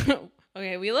it.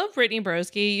 Okay, we love Brittany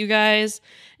Broski, you guys.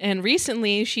 And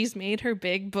recently, she's made her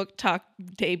big book talk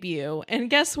debut. And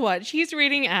guess what? She's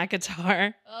reading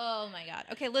ACOTAR. Oh my God.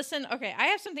 Okay, listen. Okay, I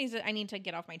have some things that I need to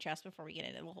get off my chest before we get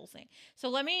into the whole thing.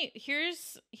 So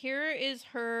here is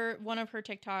one of her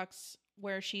TikToks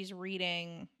where she's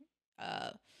reading,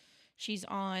 she's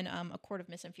on A Court of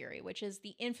Mist and Fury, which is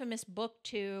the infamous book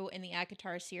 2 in the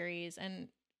ACOTAR series. And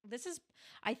this is,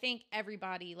 I think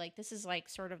everybody, like, this is like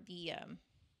sort of the,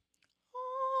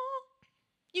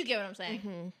 you get what I'm saying.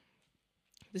 Mm-hmm.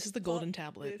 This is the golden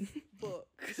tablet. This book.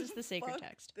 This is the sacred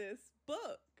text. This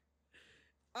book.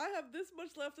 I have this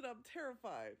much left and I'm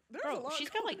terrified. There's a Bro, lot she's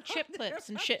got like going chip on clips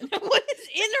there. and shit. What is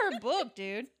in her book,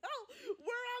 dude? Oh,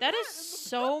 where I'm That at is in the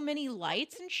so book. many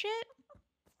lights and shit.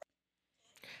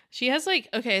 She has like,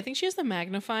 okay, I think she has the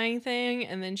magnifying thing,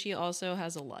 and then she also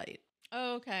has a light.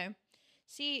 Oh, okay.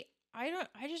 See, I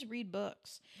just read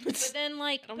books. But then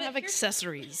like I don't have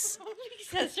accessories. I don't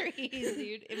have accessories,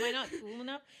 dude. Am I not cool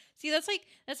enough? See, that's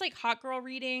like hot girl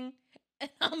reading and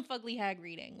I'm fugly hag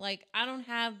reading. Like, I don't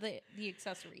have the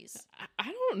accessories.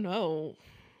 I don't know.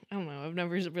 I don't know. I've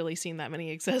never really seen that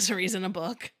many accessories in a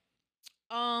book.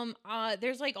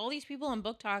 There's like all these people on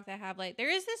Book Talk that have like, there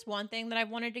is this one thing that I've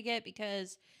wanted to get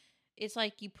because it's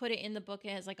like you put it in the book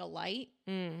and it has like a light.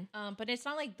 But it's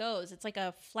not like those. It's like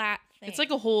a flat thing. It's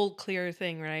like a whole clear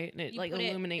thing, right? And it You like put it,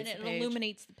 illuminates and the page. it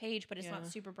illuminates the page, but it's Yeah. not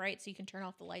super bright, so you can turn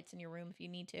off the lights in your room if you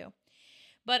need to.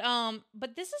 But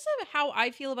this is how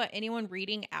I feel about anyone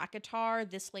reading ACOTAR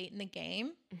this late in the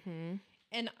game. Mm-hmm.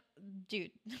 And dude,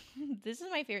 this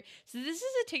is my favorite. So this is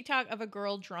a TikTok of a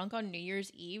girl drunk on New Year's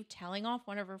Eve telling off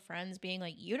one of her friends, being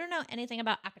like, "You don't know anything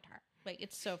about ACOTAR." Like,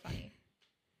 it's so funny.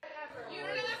 You don't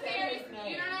know the fairies,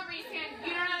 you don't know Rescan,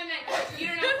 you don't know the Netflix, you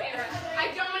don't know Sarah. I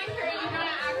don't want to hear it, you don't know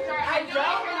Avatar, I don't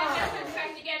want to hear the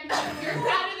disrespect again. You're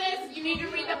proud of this, you need to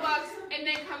read the books, and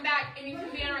then come back and you can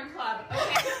be in our club,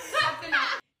 okay? That's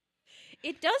enough.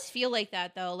 It does feel like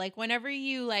that though. Like whenever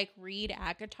you like read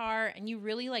ACOTAR and you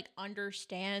really like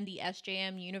understand the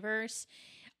SJM universe,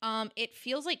 it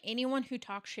feels like anyone who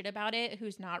talks shit about it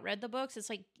who's not read the books, it's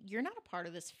like you're not a part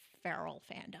of this feral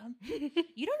fandom.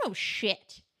 You don't know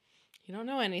shit. You don't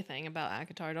know anything about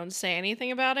ACOTAR. Don't say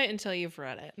anything about it until you've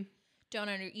read it.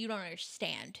 You don't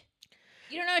understand.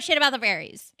 You don't know shit about the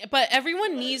fairies. But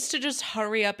everyone needs to just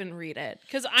hurry up and read it.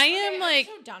 Because I am like...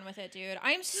 I'm so done with it, dude.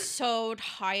 I'm so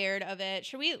tired of it.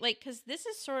 Should we, like, because this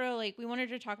is sort of like, we wanted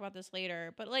to talk about this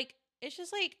later, but like, it's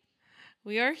just like...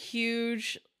 We are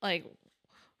huge, like,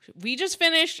 we just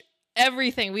finished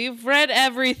everything. We've read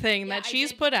everything that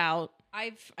she's put out.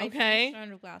 I've Okay. finished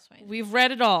Round of Glasswing. We've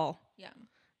read it all. Yeah.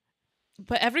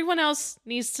 But everyone else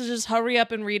needs to just hurry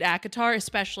up and read ACOTAR,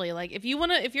 especially. Like, if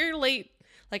you're late...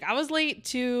 Like, I was late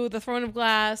to The Throne of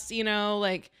Glass, you know,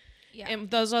 like, Yeah. and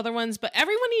those other ones. But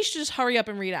everyone needs to just hurry up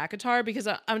and read ACOTAR because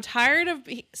I'm tired of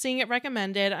seeing it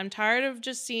recommended. I'm tired of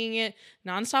just seeing it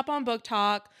nonstop on Book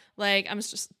Talk. Like, I'm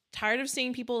just tired of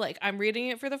seeing people, like, I'm reading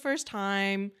it for the first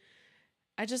time.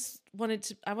 I just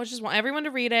want everyone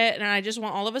to read it, and I just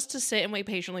want all of us to sit and wait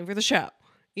patiently for the show,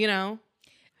 you know?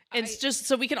 It's just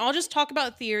so we can all just talk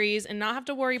about theories and not have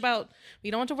to worry about,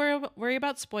 we don't have to worry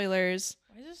about spoilers.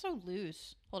 Why is it so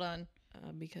loose? Hold on.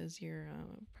 Because you're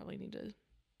probably need to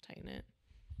tighten it.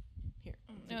 Here.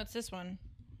 No, it's this one.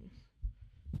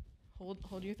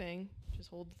 Hold your thing. Just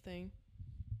hold the thing.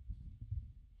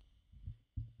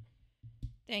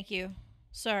 Thank you.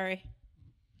 Sorry.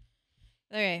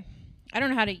 Okay. I don't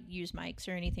know how to use mics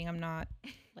or anything. I'm not,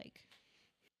 like,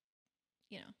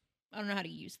 you know, I don't know how to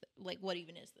use, like, what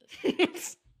even is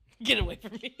this? Get away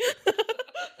from me.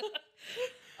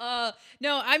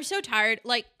 No, I'm so tired.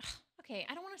 Like, okay,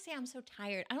 I don't want to say I'm so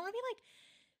tired. I don't want to be, like,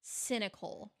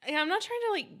 cynical. Yeah, I'm not trying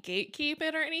to, like, gatekeep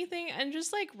it or anything. I'm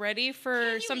just, like, ready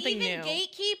for something Can you new. even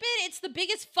gatekeep it? It's the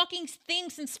biggest fucking thing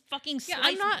since fucking sliced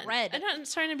I'm not bread. I'm not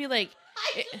trying to be like,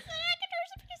 I just said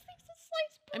ACOTAR's the biggest thing since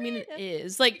sliced bread. I mean, it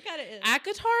is. Like, It kinda is.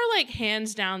 ACOTAR, like,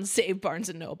 hands down saved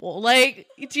Barnes & Noble. Like,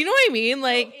 do you know what I mean?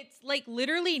 Like, No, it's, like,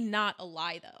 literally not a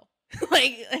lie, though.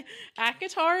 like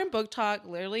ACOTAR and Book Talk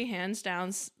literally hands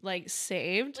down like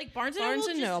saved. Like Barnes and Barnes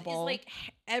Noble, and just Noble. is like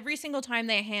every single time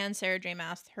they hand Sarah J.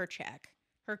 Maas her check,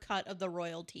 her cut of the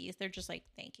royalties, they're just like,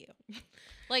 "Thank you."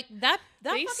 Like that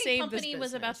They fucking saved this company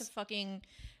was about to business. fucking.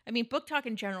 I mean, Book Talk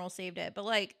in general saved it, but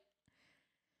like,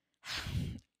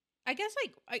 I guess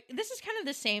like this is kind of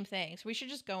the same thing, so we should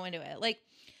just go into it. Like,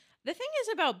 the thing is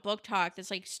about Book Talk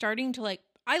that's like starting to like.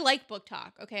 I like Book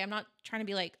Talk. Okay, I'm not trying to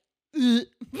be like.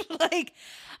 Like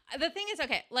the thing is,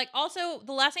 okay, like also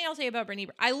the last thing I'll say about Brittany,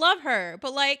 I love her,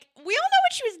 but like we all know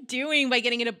what she was doing by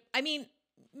getting into, I mean,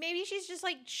 maybe she's just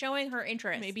like showing her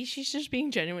interest. Maybe she's just being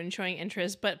genuine, showing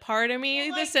interest. But part of me,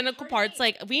 Well, the like, cynical part of part's me-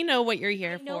 like, we know what you're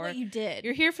here I know for. what you did.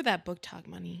 You're here for that Book Talk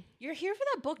money, You're here for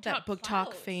that Book Talk. that Book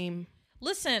Talk clout. fame.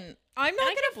 Listen, I'm not I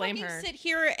gonna can't blame fucking her. sit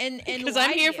here and Because lie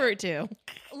I'm to here you. for it too.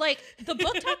 Like the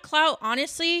Book Talk clout,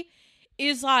 honestly,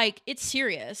 is like it's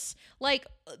serious. Like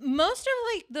most of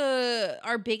like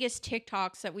our biggest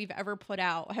TikToks that we've ever put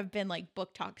out have been like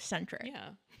Book Talk centric. Yeah.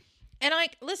 And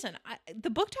like, listen, the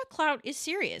Book Talk clout is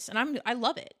serious, and I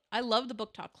love it. I love the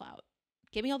Book Talk clout.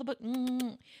 Give me all the book.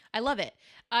 I love it.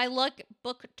 I like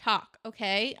Book Talk.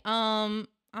 Okay, I'm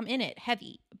in it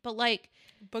heavy, but like,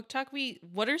 Book Talk.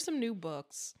 What are some new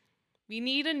books? We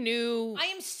need a new. I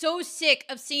am so sick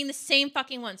of seeing the same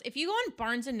fucking ones. If you go on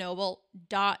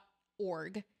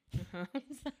BarnesandNoble.org,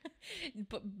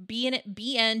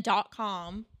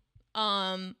 bn.com,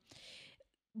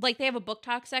 like they have a Book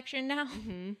Talk section now.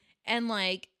 Mhm. And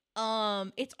like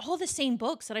it's all the same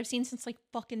books that I've seen since like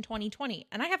fucking 2020,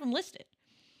 and I have them listed,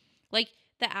 like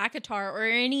the ACOTAR or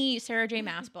any Sarah J.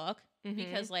 Maas book, Mhm.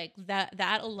 because like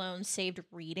that alone saved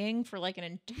reading for like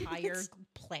an entire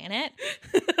planet.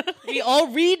 We all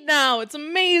read now. It's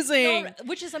amazing.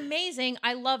 Which is amazing.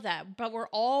 I love that. But we're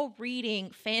all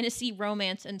reading fantasy,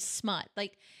 romance, and smut.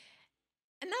 Like,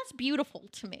 and that's beautiful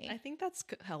to me. I think that's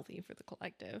healthy for the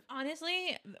collective.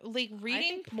 Honestly, like I reading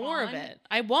think more of Prawn- it.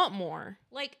 I want more.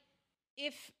 Like,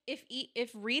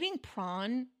 if reading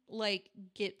Prawn like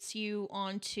gets you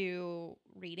onto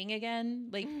reading again,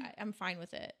 like I'm fine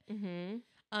with it.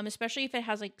 Mm-hmm. Especially if it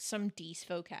has like some Deece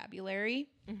vocabulary.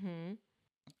 Mm-hmm.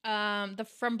 The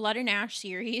From Blood and Ash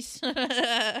series,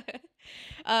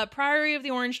 Priory of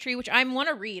the Orange Tree, which I want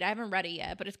to read. I haven't read it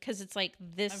yet, but it's because it's like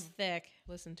this thick.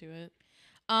 Listen to it.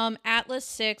 Atlas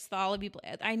 6, The Olive You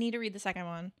I need to read the second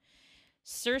one.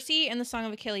 Circe and the Song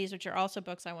of Achilles, which are also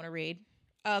books I want to read.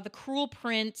 The Cruel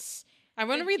Prince. I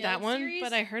want to The read that Guild one, series?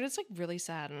 but I heard it's like really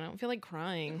sad, and I don't feel like The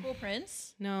crying. Cruel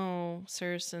Prince. No,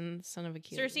 Circe and Son of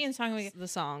Achilles. Circe and Song of Achilles. The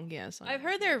song, yes. Yeah, I've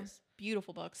heard they're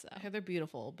beautiful books, I though. heard they're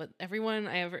beautiful, but everyone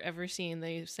I ever seen,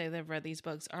 they say they've read these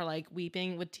books are like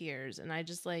weeping with tears, and I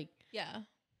just like Yeah.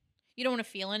 You don't want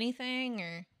to feel anything,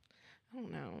 or I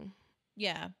don't know.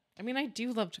 yeah. I mean, I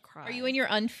do love to cry. Are you in your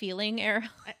unfeeling era?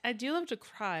 I do love to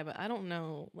cry, but I don't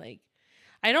know. Like,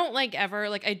 I don't like ever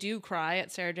like I do cry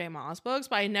at Sarah J. Maas books,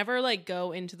 but I never like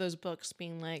go into those books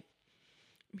being like,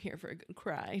 I'm here for a good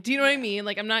cry. Do you know what I mean?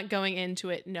 Like, I'm not going into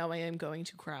it knowing I'm going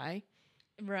to cry.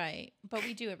 Right, but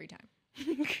we do every time.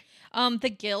 The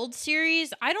Guild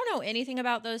series, I don't know anything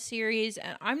about those series,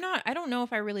 and I don't know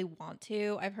if I really want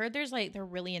to. I've heard they're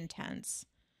really intense.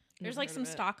 There's like heard some of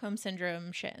it. Stockholm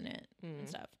syndrome shit in it and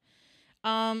stuff.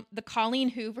 The Colleen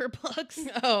Hoover books.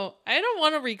 Oh, I don't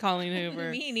want to read Colleen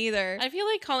Hoover. Me neither. I feel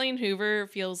like Colleen Hoover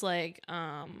feels like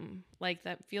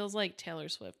that feels like Taylor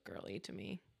Swift girly to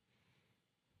me.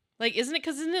 Like, isn't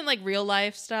it like real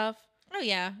life stuff? Oh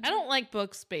yeah. I don't like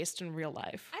books based in real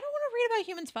life. I don't want to read about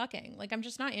humans fucking. Like, I'm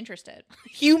just not interested.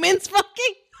 Humans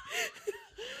fucking.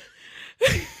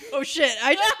 Oh shit!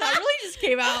 That really just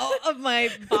came out of my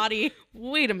body.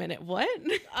 Wait a minute, what?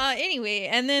 Anyway,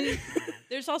 and then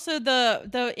there's also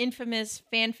the infamous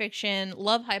fan fiction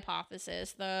Love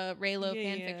Hypothesis, the Raylo Yeah,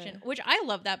 fan yeah. fiction, which I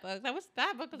love that book.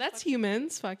 That book was That's fucking-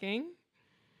 humans fucking.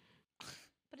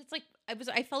 but it's like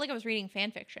I felt like I was reading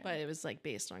fan fiction. But it was like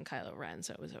based on Kylo Ren,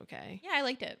 so it was okay. yeah, I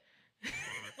liked it.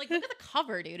 Like, look at the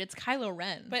cover, dude. It's Kylo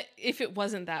Ren. But if it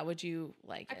wasn't that, would you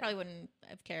like I it? probably wouldn't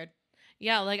have cared.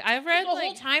 Yeah, like I've read The whole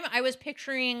like time I was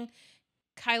picturing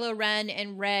Kylo Ren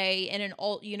and Rey in an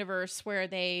alt universe where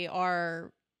they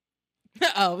are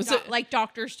like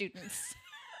doctor students.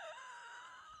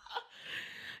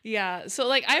 yeah. So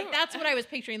like That's what I was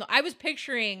picturing. I was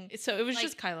picturing So it was like,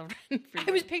 just Kylo Ren. For I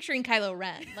you. was picturing Kylo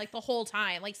Ren like the whole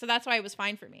time. Like, so that's why it was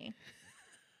fine for me.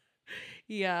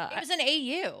 Yeah. It was an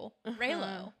AU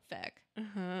Raylo fic.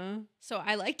 Uh-huh. So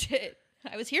I liked it.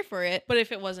 I was here for it. But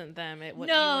if it wasn't them, it would.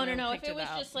 No. If it was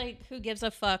just like, who gives a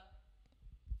fuck?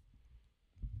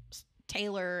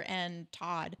 Taylor and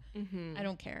Todd. Mm-hmm. I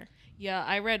don't care. Yeah,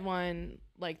 I read one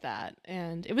like that,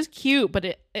 and it was cute, but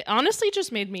it honestly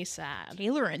just made me sad.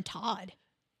 Taylor and Todd.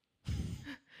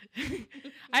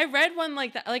 I read one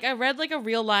like that. Like I read like a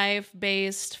real life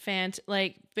based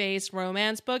based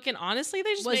romance book, and honestly,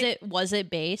 they just Was it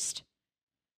based?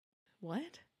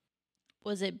 What?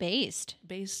 Was it based?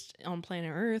 Based on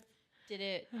planet Earth. Did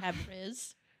it have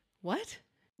Riz? What?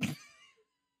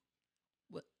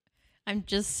 I'm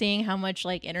just seeing how much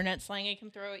like internet slang I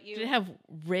can throw at you. Did it have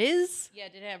Riz? Yeah,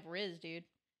 did it have Riz, dude?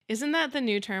 Isn't that the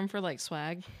new term for like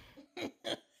swag?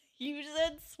 You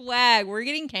said swag. We're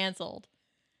getting canceled.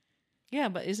 Yeah,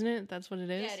 but isn't it? That's what it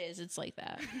is. Yeah, it is. It's like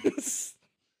that.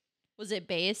 Was it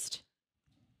based?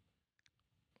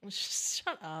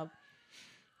 Shut up.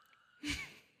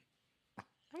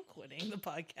 I'm quitting the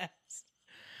podcast.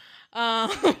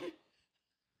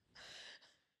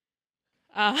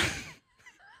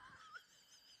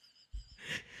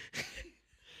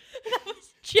 That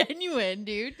was genuine,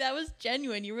 dude. That was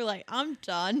genuine. You were like, I'm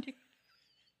done.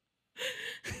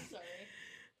 Sorry.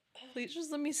 Please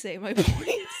just let me say my points.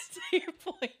 Say your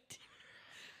point.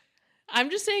 I'm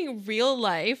just saying real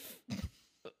life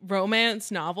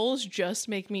romance novels just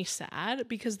make me sad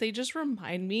because they just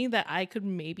remind me that I could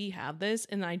maybe have this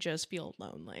and I just feel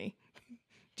lonely.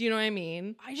 Do you know what I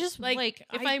mean? I just Like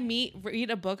if I read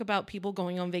a book about people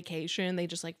going on vacation, they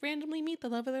just like randomly meet the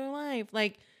love of their life.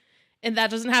 Like, and that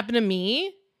doesn't happen to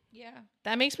me. yeah.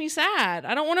 That makes me sad.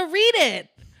 I don't want to read it.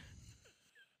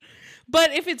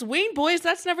 But if it's Wayne Boys,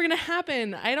 that's never gonna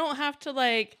happen. I don't have to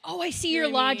like. Oh, I see You your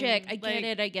know what I mean? logic. I Like- get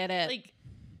it. I get it. Like,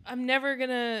 I'm never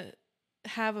gonna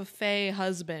have a Fae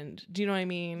husband. Do you know what I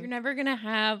mean? You're never gonna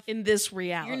have. In this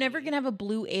reality, You're never gonna have a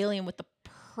blue alien with the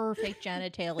perfect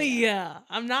genitalia. Yeah,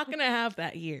 I'm not gonna have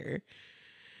that here.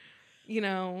 You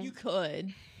know, You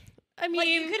could. I mean, Like,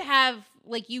 you could have,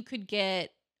 like, you could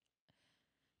get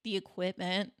the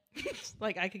equipment,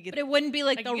 like I could get but it wouldn't be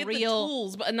like I the could get real. the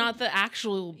tools, but not the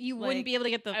actual. You wouldn't be able to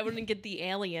get the. I wouldn't get the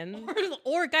alien.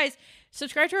 Or guys,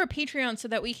 subscribe to our Patreon so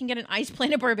that we can get an Ice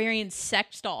Planet Barbarian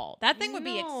sex doll. That thing would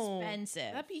be No,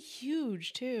 expensive. That'd be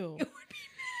huge too. It would be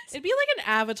It'd be like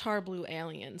an Avatar blue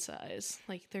alien size.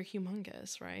 Like they're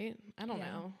humongous, right? I don't Yeah.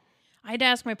 know. I had to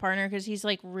ask my partner because he's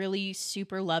like really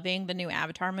super loving the new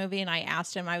Avatar movie, and I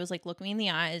asked him, I was like, look me in the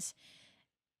eyes.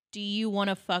 Do you want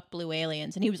to fuck blue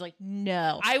aliens? And he was like,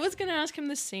 no. I was gonna ask him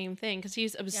the same thing because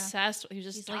he's obsessed. He was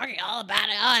just He's like- talking all about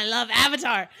it. Oh, I love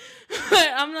Avatar.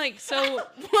 I'm like, so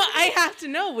I have to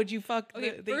know. Would you fuck?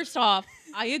 Okay, the first off,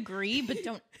 I agree, but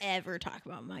don't ever talk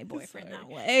about my boyfriend that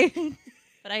way.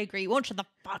 But I agree. You won't shut the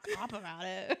fuck up about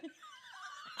it.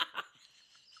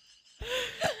 I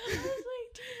was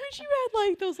like, do you wish you had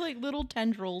like those like little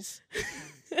tendrils?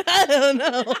 I don't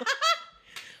know.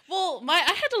 Well, I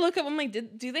had to look up. I'm like,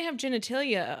 do they have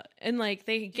genitalia? And like,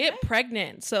 they get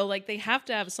pregnant, so like, they have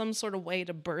to have some sort of way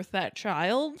to birth that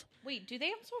child. Wait, do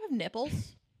they also have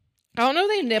nipples? I don't know if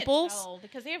they have Can't nipples. tell,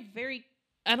 because they have very.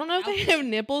 I don't know if they have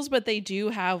nipples, but they do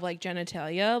have like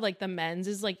genitalia. Like the men's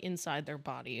is like inside their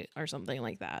body or something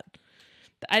like that.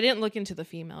 I didn't look into the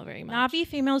female very much. Navi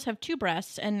females have 2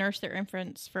 breasts and nurse their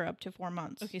infants for up to 4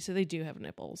 months. Okay, so they do have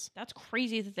nipples. That's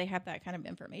crazy that they have that kind of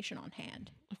information on hand.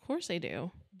 Of course they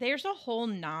do. There's a whole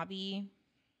Navi.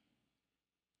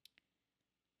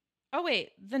 Oh,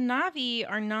 wait. The Navi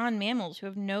are non mammals who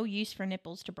have no use for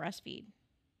nipples to breastfeed.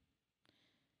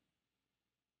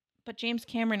 But James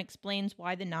Cameron explains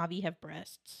why the Navi have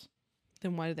breasts.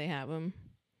 Then why do they have them?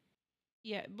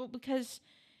 Yeah, but because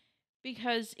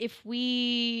if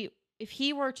he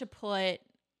were to put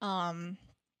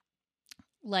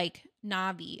like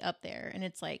Navi up there and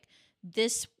it's like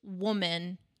this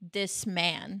woman, this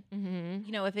man, Mm-hmm.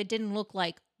 you know, if it didn't look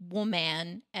like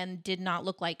woman and did not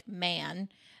look like man,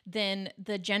 then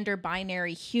the gender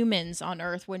binary humans on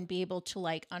Earth wouldn't be able to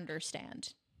like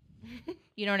understand.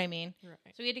 You know what I mean? Right.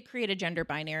 So we had to create a gender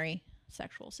binary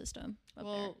sexual system up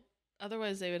there. Well,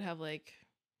 otherwise they would have like.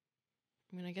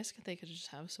 I mean, I guess they could just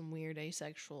have some weird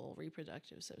asexual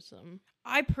reproductive system.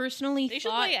 I personally They should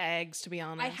thought, lay eggs, to be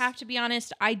honest. I have to be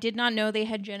honest, I did not know they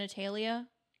had genitalia.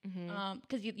 Mm-hmm.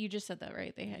 Because you just said that,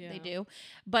 right? They Yeah. do.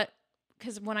 But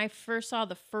because when I first saw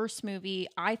the first movie,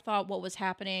 I thought what was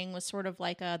happening was sort of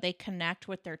like they connect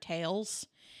with their tails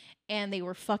and they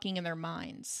were fucking in their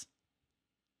minds.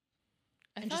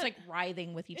 And just like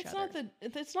writhing with each it's other.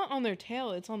 it's not on their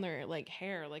tail. It's on their like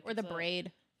hair, like Or the it's a-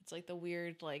 braid. It's like the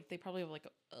weird, like they probably have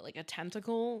like a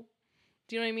tentacle.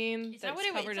 Do you know what I mean? Is that what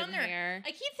That's it's covered on in their hair. I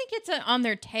keep thinking it's on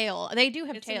their tail. They do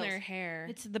have It's tails. in their hair.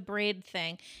 It's the braid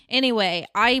thing. Anyway,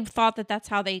 I thought that that's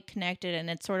how they connected, and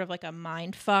it's sort of like a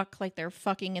mind fuck, like they're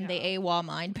fucking in the AWA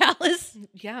mind palace.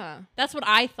 Yeah, That's what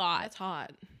I thought. that's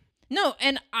hot. No,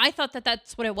 and I thought that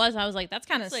that's what it was. I was like, that's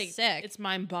kind of It's like sick. It's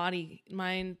mind body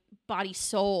body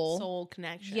soul. soul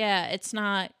connection. Yeah, it's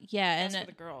not. Yeah, that's and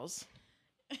for the girls.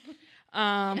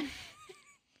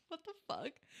 what the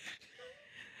fuck?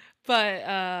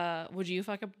 But would you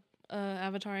fuck a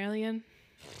Avatar alien?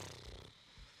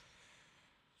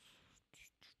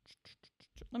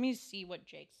 Let me see what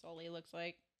Jake Sully looks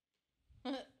like.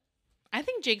 I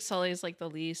think Jake Sully is like the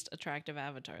least attractive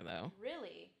Avatar, though.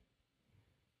 Really?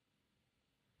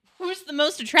 Who's the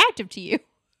most attractive to you?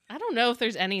 I don't know if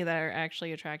there's any that are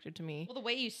actually attractive to me. Well, the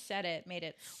way you said it made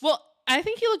it. Well, I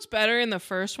think he looks better in the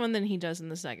first one than he does in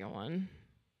the second one.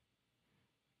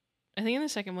 I think in the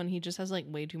second one he just has like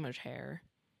way too much hair.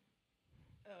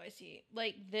 Oh, I see.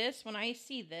 Like this, when I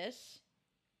see this,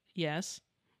 Yes.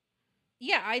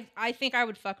 yeah, I think I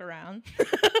would fuck around.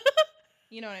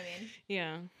 You know what I mean?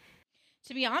 Yeah.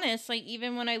 To be honest, like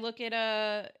even when I look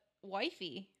at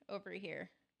wifey over here,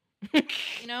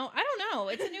 you know, I don't know.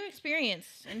 It's a new experience,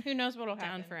 and who knows what'll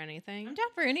happen. Down for anything. I'm down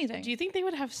for anything. Do you think they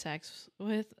would have sex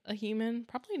with a human?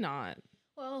 Probably not.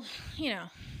 Well, you know,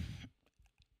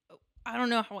 I don't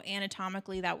know how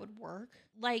anatomically that would work.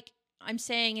 Like, I'm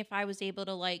saying if I was able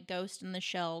to, like, Ghost in the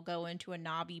Shell go into a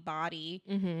Navi body,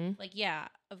 Mm-hmm. like, yeah,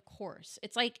 of course.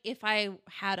 It's like if I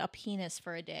had a penis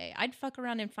for a day, I'd fuck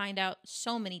around and find out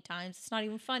so many times. It's not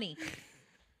even funny.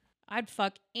 I'd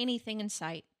fuck anything in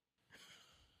sight.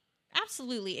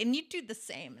 Absolutely. And you do the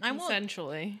same. And I won't.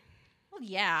 Essentially. Well,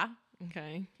 yeah.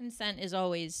 Okay. Consent is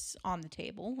always on the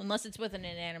table, unless it's with an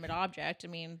inanimate object. I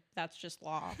mean, that's just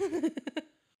law.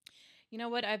 You know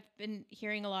what I've been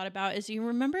hearing a lot about is you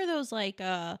remember those like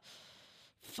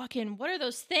fucking what are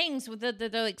those things with the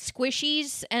like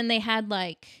squishies and they had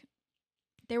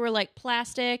They were like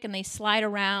plastic and they slide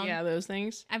around. Yeah, those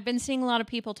things. I've been seeing a lot of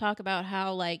people talk about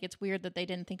how like it's weird that they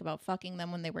didn't think about fucking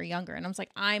them when they were younger, and I was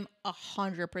like, I'm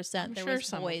 100%. There was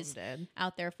some boys of them did.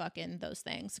 out there fucking those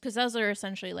things because those are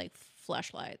essentially like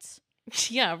fleshlights.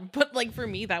 Yeah, but like for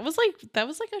me, that was like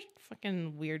a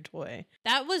fucking weird toy.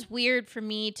 That was weird for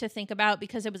me to think about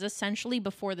because it was essentially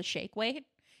before the shake weight,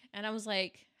 and I was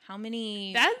like, how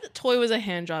many? That toy was a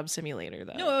hand job simulator,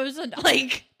 though. No, it was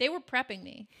like they were prepping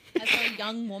me as a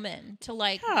young woman to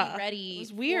like Yeah, be ready. it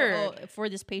was weird. for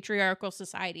this patriarchal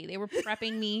society. They were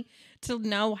prepping me to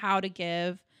know how to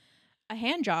give a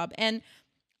hand job, and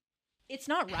it's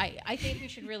not right. I think we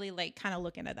should really like kind of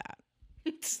look into that.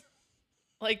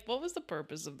 Like, what was the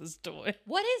purpose of this toy?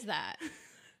 What is that?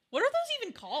 What are those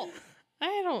even called?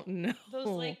 I don't know. Those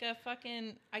like a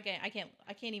fucking I can't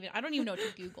even I don't even know what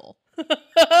to Google. To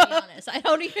be honest, I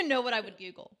don't even know what I would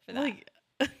Google for that.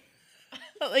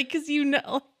 like, cause you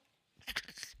know,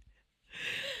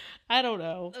 I don't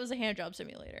know. That was a hand job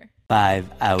simulator. 5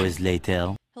 hours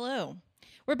later. Hello,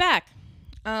 we're back.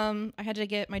 I had to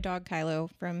get my dog Kylo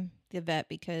from the vet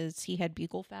because he had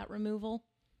buccal fat removal.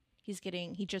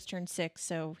 He just turned 6,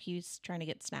 so he's trying to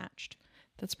get snatched.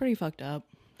 That's pretty fucked up,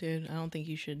 dude. I don't think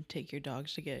you should take your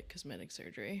dogs to get cosmetic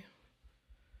surgery.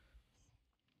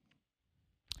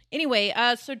 Anyway,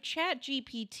 so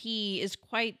ChatGPT is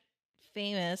quite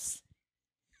famous.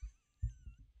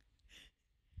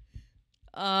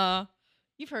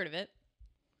 You've heard of it.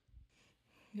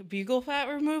 Buccal fat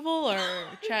removal or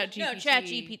ChatGPT? No,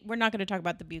 ChatGPT. We're not going to talk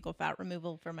about the buccal fat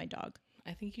removal for my dog.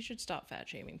 I think you should stop fat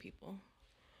shaming people.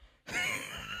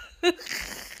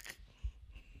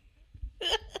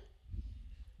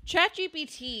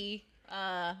 ChatGPT,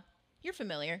 you're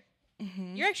familiar.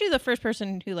 Mm-hmm. You're actually the first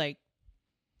person who like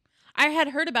I had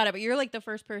heard about it, but you're like the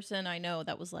first person I know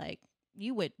that was like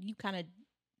you kind of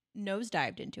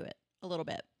nosedived into it a little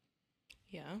bit.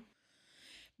 Yeah.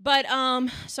 But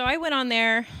so I went on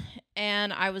there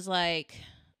and I was like,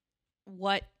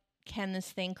 what can this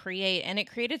thing create? And it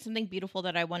created something beautiful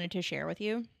that I wanted to share with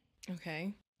you.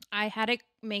 Okay. I had it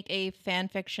make a fan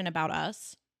fiction about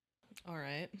us. All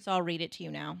right. So I'll read it to you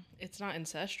now. It's not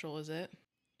ancestral, is it?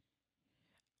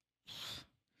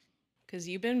 Because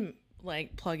you've been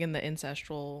like plugging the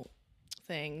ancestral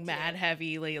thing mad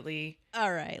heavy lately.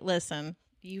 All right, listen.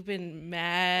 You've been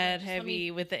mad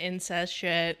heavy with the incest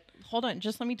shit. Hold on,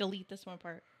 just let me delete this one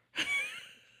part.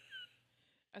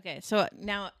 Okay, so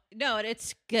now, no,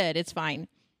 it's good. It's fine.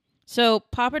 So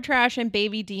Papa Trash and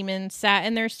Baby Demon sat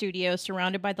in their studio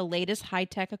surrounded by the latest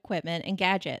high-tech equipment and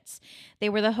gadgets. They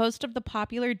were the host of the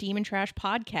popular Demon Trash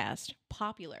podcast,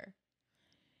 Popular,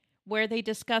 where they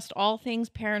discussed all things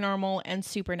paranormal and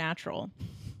supernatural.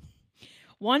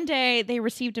 One day, they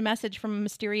received a message from a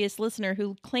mysterious listener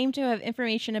who claimed to have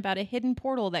information about a hidden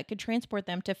portal that could transport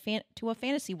them to a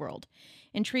fantasy world.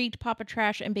 Intrigued, Papa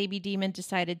Trash and Baby Demon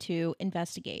decided to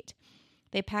investigate.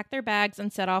 They packed their bags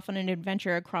and set off on an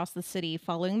adventure across the city,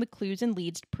 following the clues and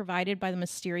leads provided by the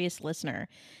mysterious listener.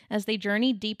 As they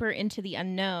journeyed deeper into the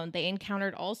unknown, they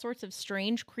encountered all sorts of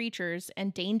strange creatures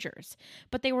and dangers.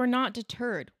 But they were not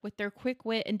deterred. With their quick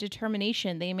wit and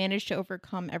determination, they managed to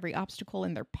overcome every obstacle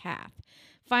in their path.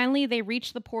 Finally, they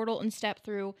reached the portal and stepped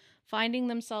through, finding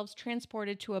themselves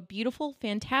transported to a beautiful,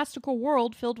 fantastical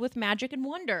world filled with magic and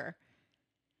wonder.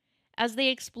 As they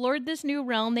explored this new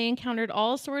realm, they encountered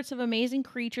all sorts of amazing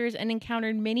creatures and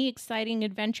encountered many exciting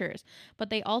adventures, but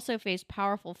they also faced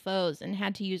powerful foes and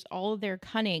had to use all of their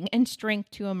cunning and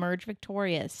strength to emerge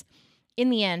victorious. In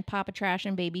the end, Papa Trash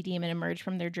and Baby Demon emerged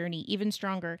from their journey even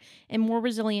stronger and more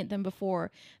resilient than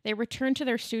before. They returned to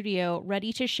their studio,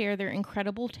 ready to share their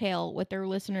incredible tale with their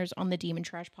listeners on the Demon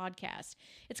Trash podcast.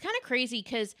 It's kind of crazy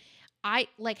because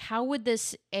how would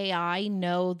this AI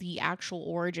know the actual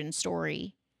origin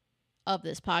story of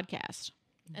this podcast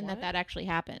and that actually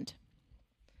happened?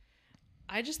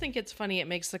 I just think it's funny. It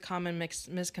makes the common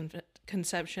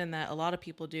misconception that a lot of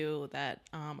people do that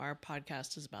our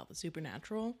podcast is about the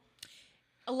supernatural.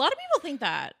 A lot of people think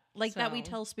that, that we So-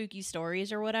 tell spooky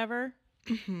stories or whatever.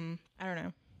 Mm-hmm. I don't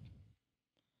know.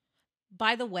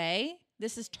 By the way,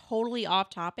 this is totally off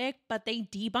topic, but they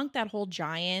debunked that whole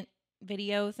giant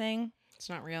video thing. It's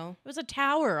not real. It was a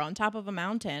tower on top of a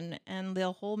mountain, and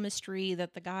the whole mystery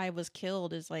that the guy was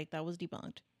killed is that was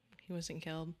debunked. He wasn't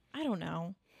killed. I don't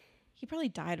know. He probably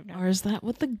died of Or is that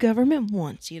what the government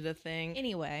wants you to think?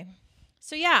 Anyway,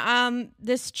 so yeah,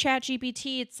 this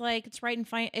ChatGPT, it's writing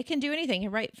it can do anything. It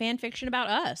can write fan fiction about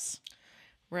us.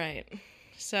 Right.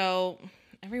 So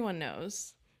everyone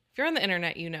knows. If you're on the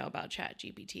internet, you know about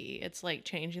ChatGPT. It's like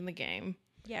changing the game.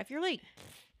 Yeah, if you're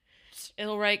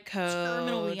It'll write code.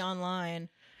 terminally online.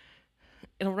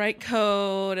 it'll write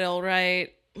code, it'll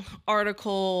write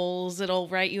articles, it'll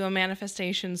write you a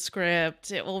manifestation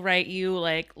script, it will write you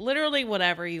like literally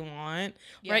whatever you want,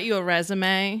 Yeah. write you a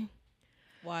resume.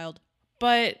 Wild.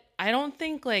 But I don't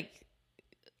think like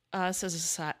us as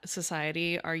a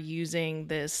society are using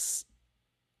this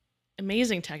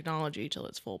amazing technology till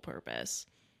its full purpose.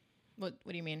 What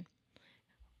do you mean?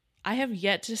 I have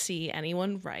yet to see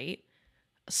anyone write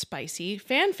a spicy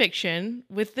fan fiction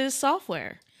with this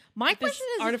software. My This question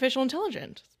is, artificial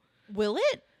intelligence. will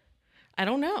it? I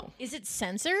don't know. Is it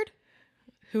censored?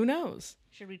 Who knows?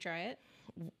 Should we try it?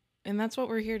 And that's what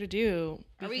we're here to do.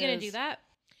 Are we going to do because- that?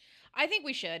 I think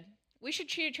we should. We should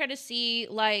try to see,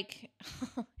 like,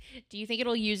 do you think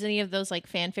it'll use any of those, like,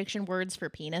 fan fiction words for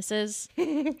penises?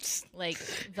 Like,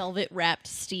 velvet wrapped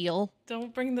steel?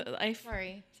 Don't bring the.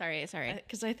 Sorry.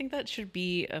 Because I think that should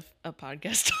be a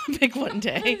podcast topic one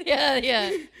day. yeah.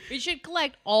 We should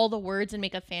collect all the words and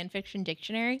make a fan fiction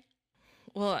dictionary.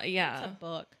 Well, It's yeah. a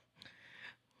book.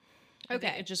 I think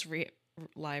Okay. it just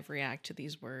live react to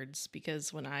these words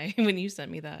because when you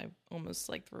sent me that, I almost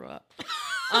like threw up.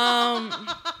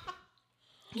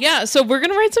 Yeah, so we're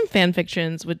gonna write some fan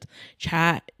fictions with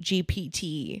Chat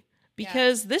GPT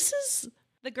because this is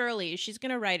The girlie, she's going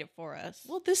to write it for us.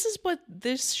 this is what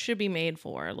this should be made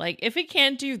for. Like, if it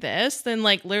can't do this, then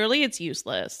like literally it's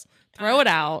useless. Throw it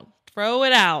out. Throw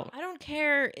it out. I don't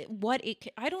care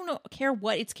care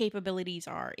what its capabilities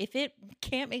are. If it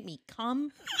can't make me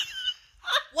come,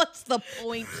 what's the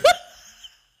point?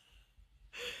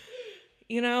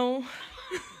 You know.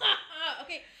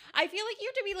 Okay, I feel like you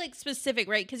have to be like specific,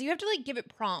 right? Because you have to like give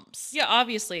it prompts. Yeah,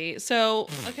 obviously. So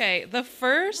okay, the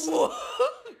first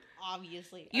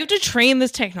Obviously, you have to train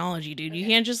this technology, dude. You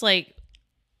can't just like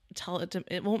tell it to.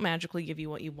 It won't magically give you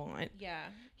what you want. yeah.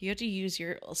 You have to use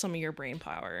some of your brain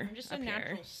power. I'm just a up here.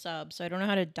 natural sub, so I don't know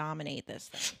how to dominate this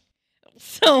thing.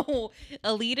 So,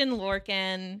 Elite and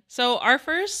Lorcan. So our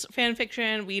first fan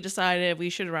fiction we decided we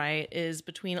should write is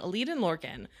between Elite and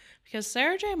Lorcan because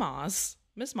Sarah J. Maas,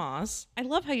 Miss Moss, I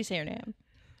love how you say her name.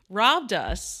 robbed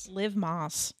us Liv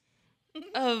Moss.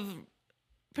 of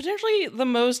potentially the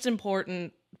most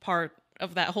important part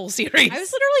of that whole series. I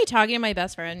was literally talking to my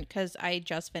best friend because I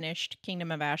just finished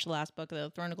Kingdom of Ash, the last book of the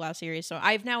Throne of Glass series. So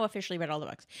I've now officially read all the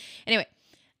books. Anyway,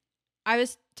 I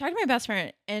was talking to my best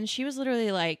friend and she was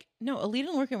literally like, no, Elite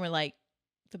and Lorcan were like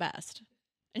the best.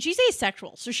 And she's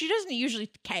asexual, so she doesn't usually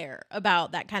care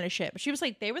about that kind of shit. But she was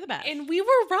like, they were the best. and we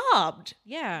were robbed.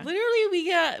 yeah.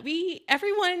 Literally,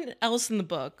 everyone else in the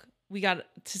book we got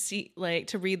to see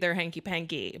to read their hanky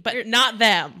panky, but not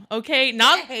them. Okay,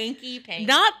 not Hanky panky.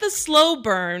 not the slow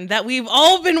burn that we've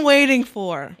all been waiting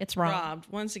for. It's wrong. Robbed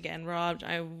once again. Robbed.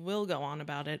 I will go on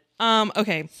about it.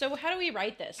 Okay. So how do we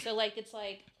write this? So like it's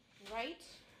like write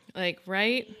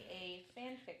Right. a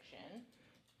fan fiction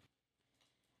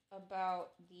about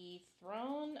the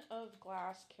Throne of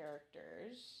Glass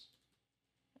characters.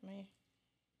 My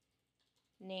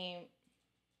name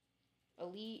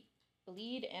Elite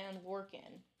and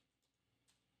Lorcan.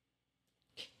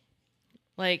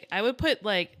 I would put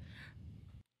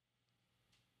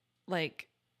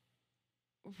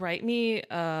write me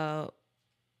a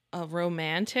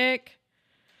romantic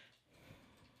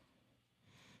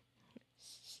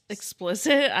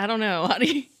explicit. I don't know. How do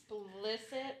you?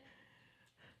 Explicit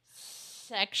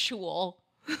sexual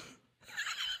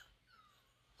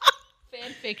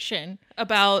fan fiction.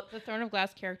 About The Throne of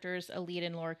Glass characters Elite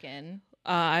and Lorcan.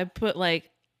 I put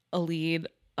a lead,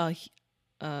 a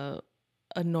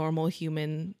normal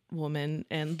human woman,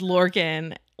 and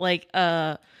Lorcan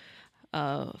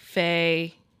a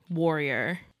fae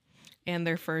warrior, and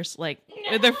their first night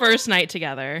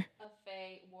together. A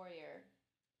fae warrior.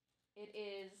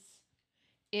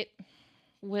 It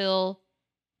will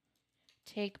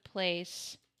take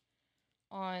place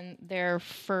on their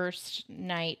first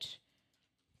night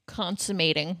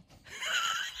consummating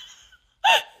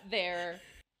their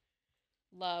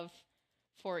love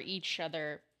for each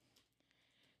other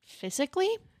physically.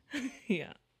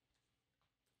 Yeah.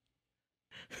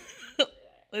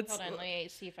 Let's. Hold on, let me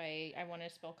see if I want to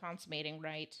spell consummating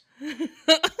right.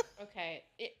 Okay.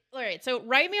 All right. So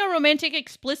write me a romantic,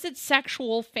 explicit,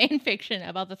 sexual fan fiction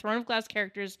about the Throne of Glass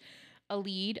characters, a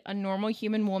lead, a normal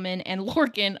human woman, and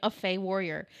Lorcan, a fae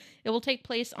warrior. It will take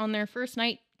place on their first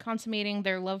night, consummating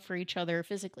their love for each other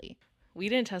physically. We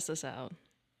didn't test this out.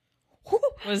 What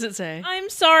does it say? I'm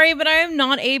sorry, but I am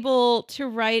not able to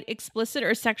write explicit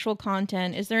or sexual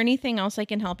content. Is there anything else I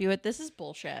can help you with? This is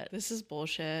bullshit. This is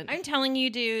bullshit. I'm telling you,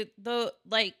 dude,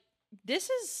 this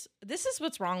is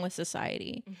what's wrong with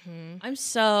society. Mhm. I'm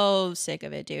so sick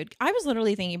of it, dude. I was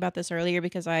literally thinking about this earlier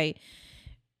because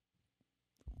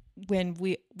when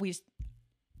we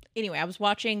anyway, I was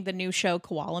watching the new show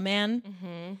Koala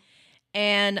Man,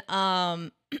 and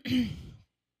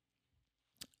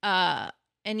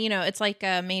and you know, it's like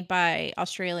made by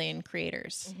Australian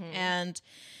creators, and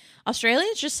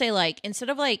Australians just say like, instead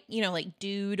of like, you know, like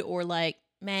dude or like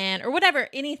man or whatever,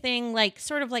 anything like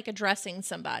sort of like addressing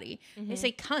somebody, they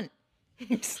say cunt.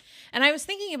 And I was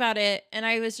thinking about it, and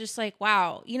I was just like,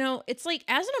 wow, you know, it's like,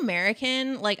 as an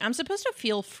American, like, I'm supposed to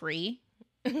feel free,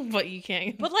 But you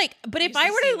can't. but like, but if Use I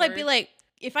the were C to like word. be like,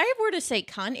 if I were to say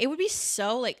cunt, it would be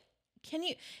so like, can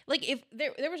you like, if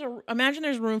there was imagine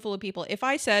there's a room full of people. If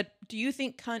I said, do you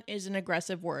think cunt is an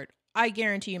aggressive word? I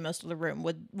guarantee you most of the room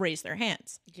would raise their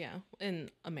hands. Yeah, in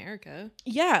America,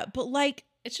 Yeah, but like,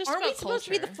 it's just aren't about we supposed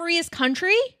to be the culture. freest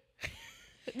country?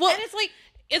 Well, And it's like,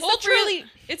 it's culturally-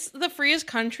 it's the freest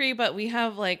country, but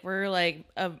we're like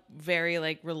a very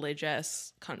like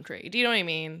religious country. Do you know what I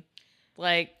mean?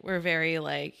 Like, we're very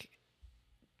like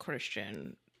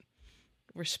Christian,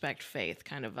 respect faith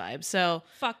kind of vibe. So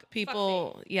fuck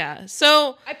people, fuck yeah.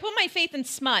 So I put my faith in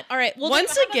smut. All right. Well,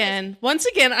 once then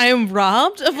again, I am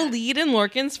robbed of a lead in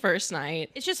Lorcan's first night.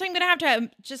 it's just I'm gonna have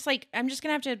to just like I'm just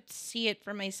gonna have to see it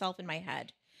for myself in my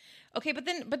head. Okay, but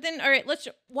then all right.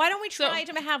 Why don't we try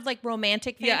to have like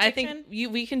romantic? Fan I fiction?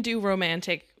 think we can do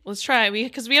romantic. Let's try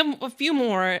because we have a few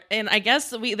more, and I guess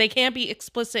they can't be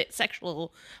explicit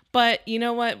sexual. But you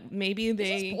know what? Maybe This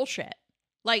they is bullshit.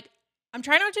 Like, I'm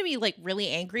trying not to be like really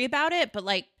angry about it, but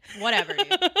like whatever, dude.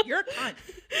 You're a cunt.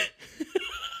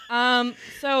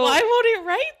 So Why won't it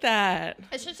write that?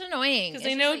 it's just annoying Because It's they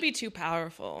just, know like, it'd be too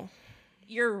powerful.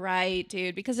 You're right,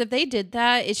 dude. Because if they did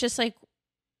that, it's just like,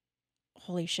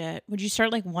 holy shit. Would you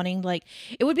start like wanting like?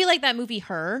 It would be like that movie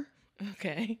Her,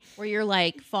 Okay, where you're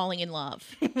like falling in love.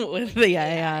 with the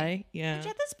AI, yeah. Which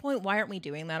at this point, why aren't we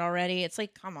doing that already? It's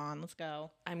like, come on, let's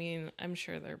go. I mean, I'm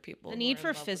sure there are people. The who need are in for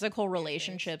love with physical weird things.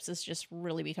 relationships is just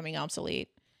really becoming obsolete.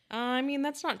 I mean,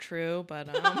 that's not true, but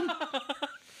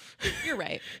You're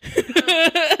right.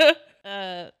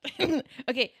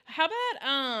 Okay, how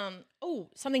about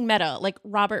something meta like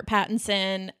Robert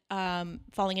Pattinson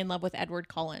falling in love with Edward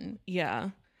Cullen. yeah.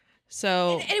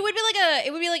 So And it would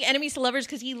be like enemies to lovers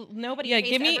because nobody Yeah, hates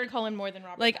give me- Edward Cullen more than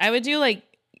Robert. like Pattinson. I would do like,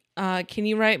 can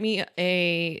you write me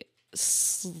a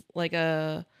slow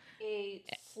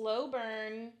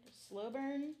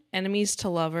burn. enemies to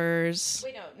lovers?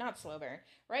 Wait, no, not slow burn.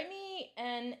 Write me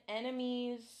an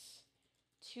enemies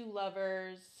to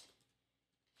lovers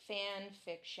fan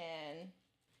fiction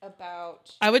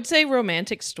about. I would say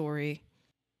romantic story.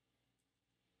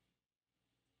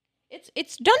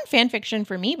 It's done fan fiction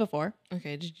for me before.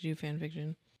 Okay, did you do fan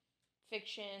fiction?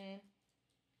 Fiction,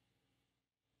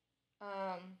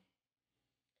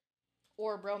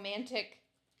 or romantic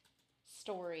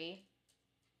story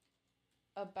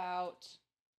about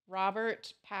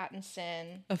Robert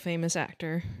Pattinson, A famous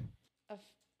actor.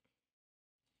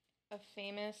 a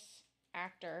famous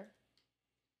actor,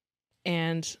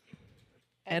 And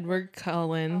Edward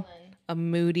Cullen, Cullen, a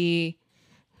moody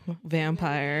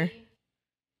vampire.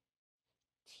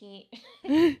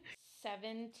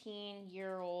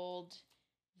 17-year-old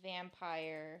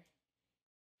vampire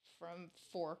from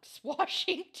Forks,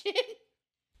 Washington.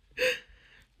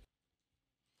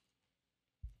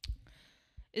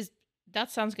 That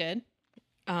sounds good.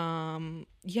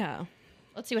 Yeah.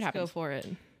 Let's see what Go happens. for it.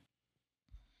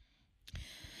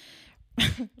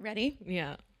 Ready?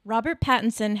 Yeah. Robert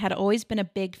Pattinson had always been a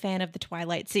big fan of the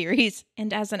Twilight series,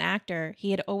 and as an actor,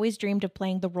 he had always dreamed of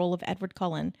playing the role of Edward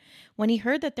Cullen. When he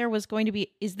heard that there was going to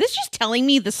be... Is this just telling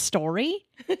me the story?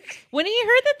 When he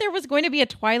heard that there was going to be a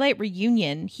Twilight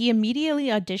reunion, he immediately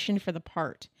auditioned for the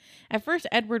part. At first,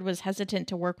 Edward was hesitant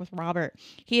to work with Robert.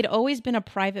 He had always been a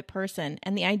private person,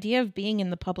 and the idea of being in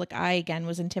the public eye again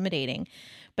was intimidating.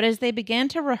 But as they began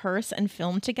to rehearse and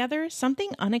film together,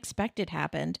 something unexpected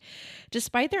happened.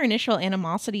 Despite their initial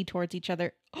animosity towards each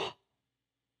other,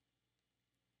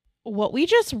 what we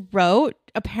just wrote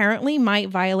apparently might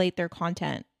violate their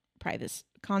content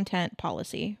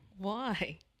policy.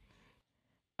 Why?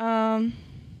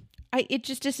 It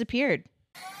just disappeared.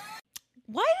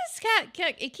 Why does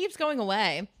cat it keeps going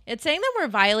away? It's saying that we're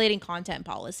violating content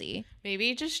policy.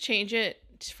 Maybe just change it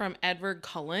from Edward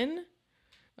Cullen.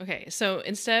 Okay, so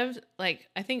instead of like,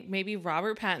 I think maybe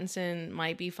Robert Pattinson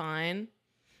might be fine,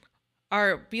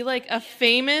 or be like a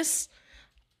famous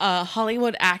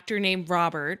Hollywood actor named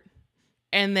Robert,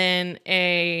 and then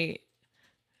a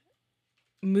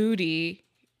moody,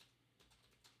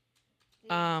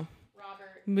 Robert.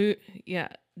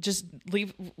 just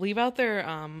leave out their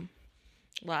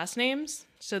last names,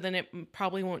 so then it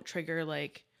probably won't trigger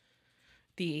like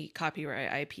the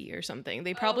copyright IP or something.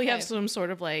 They probably have Okay. some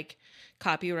sort of like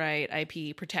copyright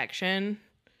IP protection.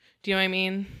 Do you know what I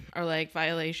mean? Or like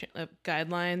violation of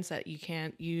guidelines that you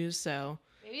can't use. So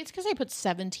Maybe it's because I put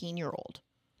 17-year-old.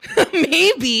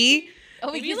 maybe.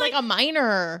 Oh, Maybe he's like a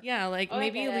minor. Yeah, like Oh, I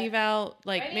maybe get it. leave out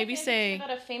like Write me a maybe fanfiction say about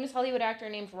a famous Hollywood actor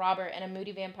named Robert and a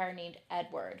moody vampire named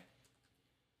Edward.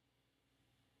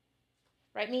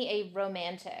 Write me a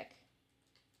romantic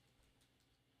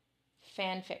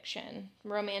fan fiction.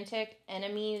 Romantic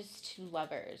enemies to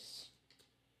lovers.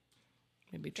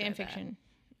 maybe try Fan that. fiction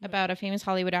about a famous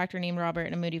Hollywood actor named Robert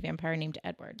and a moody vampire named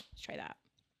Edward. Let's try that.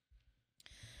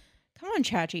 Come on,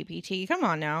 ChatGPT. Come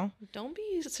on now. Don't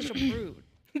be such a prude.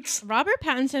 Robert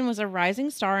Pattinson was a rising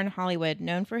star in Hollywood,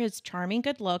 known for his charming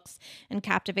good looks and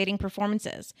captivating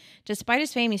performances. Despite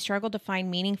his fame, he struggled to find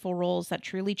meaningful roles that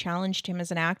truly challenged him as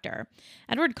an actor.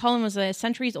 Edward Cullen was a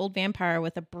centuries-old vampire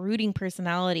with a brooding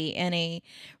personality and a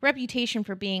reputation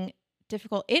for being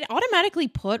difficult. It automatically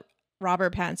put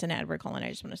Robert Pattinson and Edward Cullen, I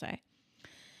just want to say.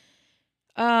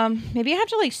 Maybe I have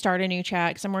to like start a new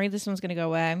chat because I'm worried this one's going to go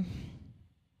away.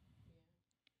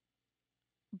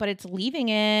 But it's leaving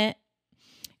it.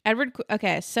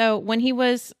 Okay, so when he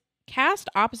was cast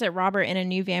opposite Robert in a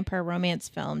new vampire romance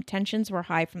film, tensions were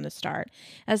high from the start.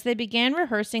 As they began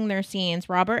rehearsing their scenes,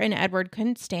 Robert and Edward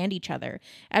couldn't stand each other.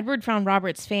 Edward found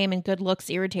Robert's fame and good looks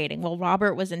irritating, while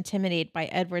Robert was intimidated by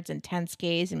Edward's intense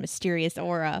gaze and mysterious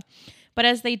aura. But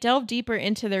as they delved deeper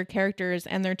into their characters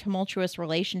and their tumultuous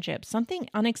relationship, something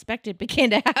unexpected began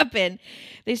to happen.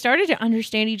 They started to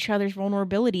understand each other's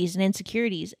vulnerabilities and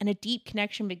insecurities, and a deep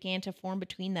connection began to form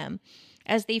between them.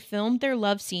 As they filmed their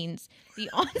love scenes, the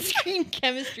on-screen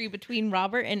chemistry between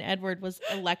Robert and Edward was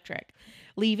electric,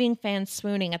 leaving fans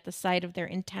swooning at the sight of their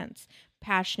intense,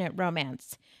 passionate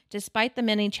romance. Despite the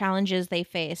many challenges they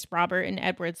faced, Robert and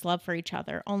Edward's love for each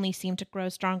other only seemed to grow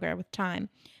stronger with time.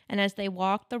 And as they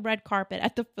walked the red carpet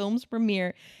at the film's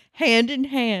premiere, hand in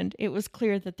hand, it was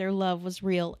clear that their love was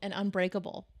real and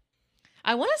unbreakable.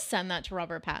 I want to send that to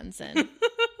Robert Pattinson.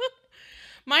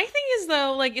 My thing is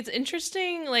though, like it's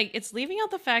interesting, like it's leaving out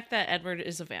the fact that Edward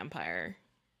is a vampire.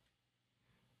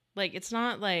 Like it's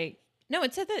not like No,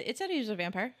 it said he was a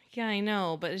vampire. yeah, I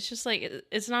know, but it's just like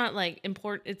it's not like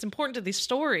important. It's important to the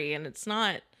story, and it's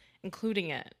not including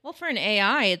it. Well, for an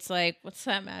AI, it's like, what's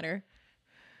that matter?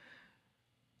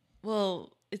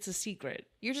 Well, it's a secret.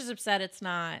 You're just upset it's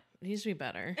not. It needs to be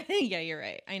better. Yeah, you're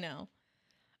right. I know.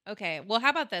 Okay, well, how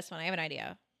about this one? I have an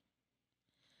idea.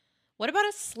 What about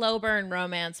a slow burn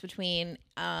romance between,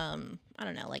 I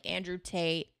don't know, like Andrew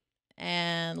Tate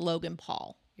and Logan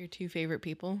Paul? Your two favorite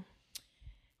people?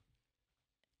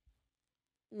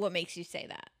 What makes you say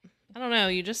that? I don't know.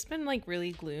 You just been like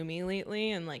really gloomy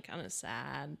lately and like kind of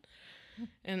sad.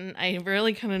 And I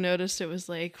really kind of noticed it was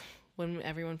like when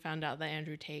everyone found out that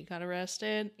Andrew Tate got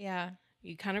arrested, Yeah,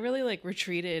 you kind of really like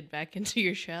retreated back into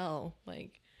your shell.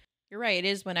 Like, you're right. It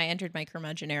is when I entered my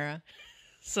curmudgeon era.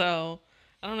 so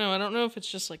I don't know. I don't know if it's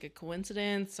just like a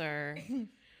coincidence or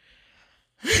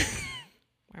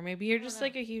or maybe you're just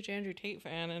like a huge Andrew Tate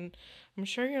fan and I'm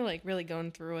sure you're like really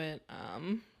going through it.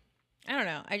 I don't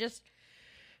know. I just,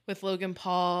 With Logan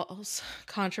Paul's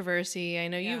controversy, I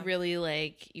know Yeah. you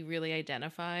really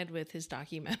identified with his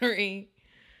documentary,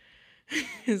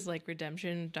 his like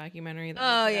redemption documentary. That he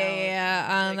oh put yeah, out.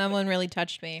 yeah. Like, That one really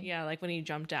touched me. yeah, like when he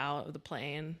jumped out of the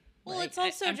plane. Well, Like, it's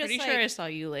also I'm just pretty sure like- I saw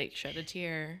you like shed a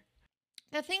tear.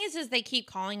 The thing is they keep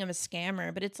calling him a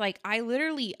scammer, but it's like I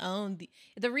literally own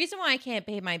the reason why I can't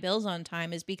pay my bills on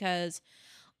time is because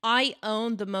I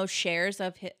own the most shares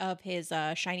of his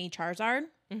shiny Charizard,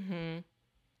 Mm-hmm.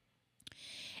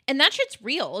 and that shit's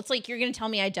real. It's like you're gonna tell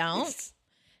me I don't,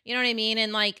 you know what I mean?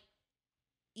 And like,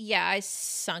 yeah, I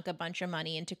sunk a bunch of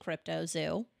money into Crypto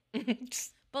Zoo,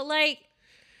 but like,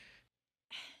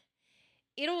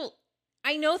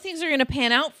 I know things are gonna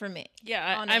pan out for me.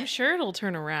 Yeah, on I'm it. sure it'll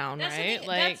turn around, That's the right? thing-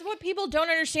 Like that's what people don't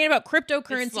understand about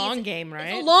cryptocurrency. it's a long game,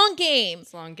 right? It's a long game.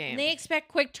 It's a long game. And they expect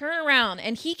quick turnaround,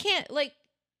 and he can't like.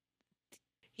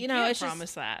 You know, can't it's promise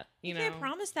just, that. You know, can't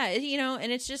promise that. You know,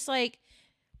 and it's just like,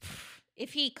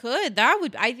 if he could,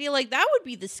 I feel like that would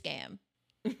be the scam.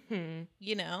 Mhm.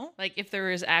 You know, Like if there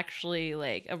was actually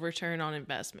like a return on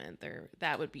investment,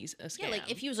 that would be a scam. yeah, like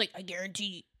if he was like, I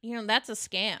guarantee, you know, that's a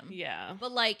scam. yeah.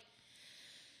 But like,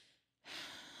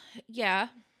 yeah.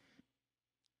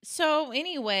 So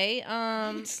anyway,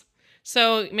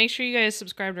 So make sure you guys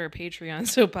subscribe to our Patreon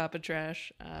so Papa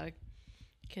Trash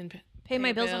can pay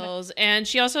my bills. On And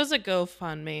she also has a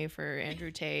GoFundMe for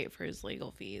Andrew Tate for his legal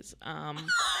fees.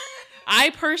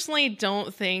 I personally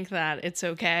don't think that it's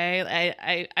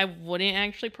okay. I wouldn't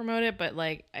actually promote it, but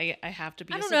like I have to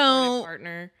be I a don't supportive know.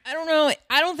 partner. I don't know.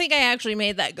 I don't think I actually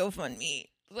made that GoFundMe.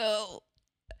 So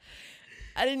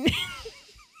I didn't.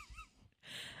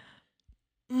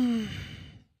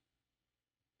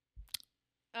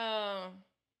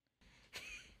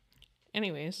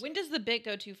 Anyways, When does the bit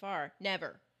go too far?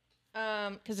 Never.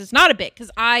 Because it's not a bit. Because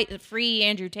I free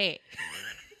Andrew Tate.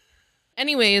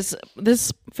 Anyways,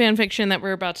 this fan fiction that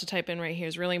we're about to type in right here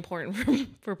is really important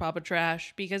for Papa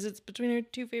Trash because it's between our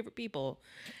two favorite people,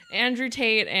 Andrew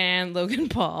Tate and Logan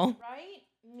Paul. Write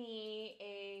me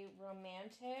a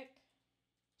romantic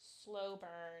slow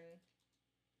burn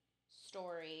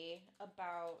story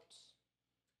about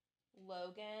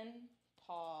Logan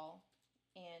Paul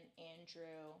and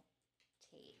Andrew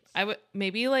Tate. I would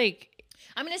maybe like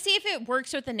I'm gonna see if it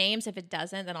works with the names. If it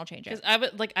doesn't, then I'll change it. because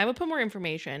I would put more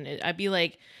information. I'd be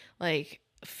like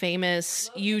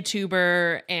famous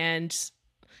YouTuber and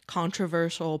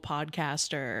controversial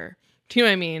podcaster. Do you know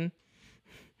what I mean?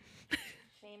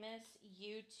 Famous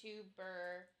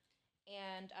YouTuber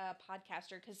and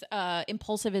podcaster, because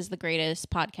Impulsive is the greatest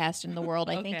podcast in the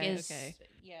world. I think is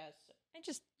yes. And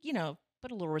just put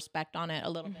a little respect on it a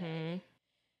little bit,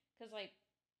 because like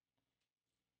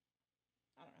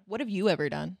I don't know. What have you ever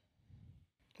done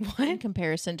in What?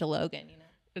 comparison to Logan?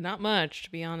 Not much,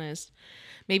 to be honest.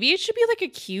 Maybe it should be like a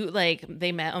cute, like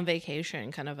they met on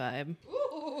vacation kind of vibe.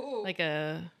 Ooh. Like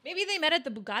a Maybe they met at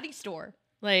the Bugatti store.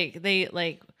 like they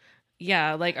like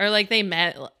yeah, like or like they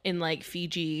met in like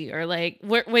Fiji or like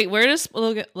where does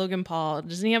Logan Paul,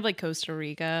 doesn't he have like Costa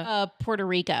Rica? Puerto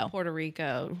Rico. Puerto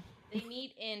Rico They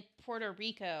meet in Puerto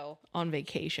Rico on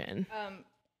vacation.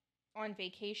 on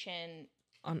vacation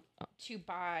On to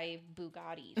buy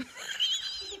Bugattis.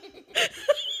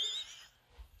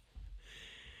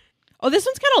 Oh, this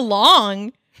one's kind of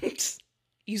long.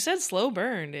 You said slow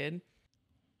burn, dude.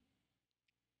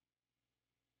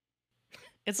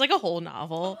 It's like a whole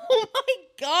novel. Oh my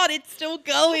god, it's still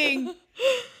going.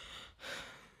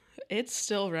 It's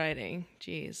still writing.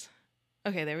 Jeez.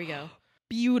 Okay, there we go.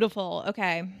 Beautiful.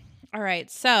 Okay. All right.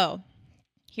 So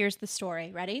here's the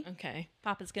story. Ready? Okay.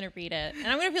 Papa's going to read it. And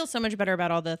I'm going to feel so much better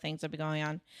about all the things that have been going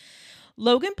on.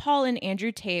 Logan Paul and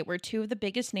Andrew Tate were two of the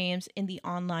biggest names in the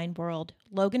online world.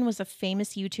 Logan was a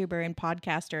famous YouTuber and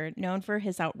podcaster known for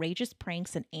his outrageous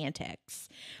pranks and antics,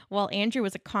 while Andrew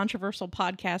was a controversial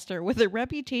podcaster with a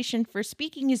reputation for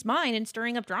speaking his mind and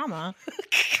stirring up drama.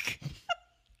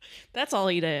 That's all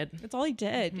he did. That's all he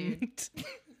did, dude.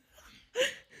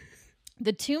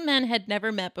 The two men had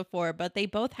never met before, but they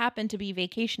both happened to be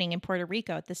vacationing in Puerto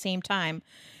Rico at the same time,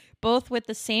 both with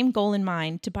the same goal in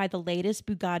mind, to buy the latest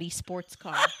Bugatti sports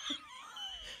car.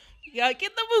 Yeah,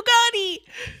 get the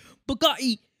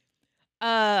Bugatti.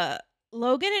 Bugatti.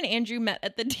 Logan and Andrew met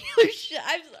at the dealership.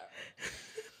 I'm sorry.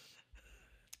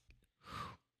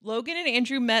 Logan and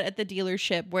Andrew met at the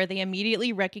dealership, where they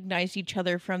immediately recognized each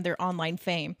other from their online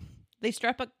fame. They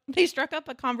struck up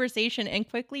a conversation and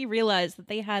quickly realized that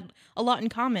they had a lot in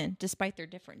common, despite their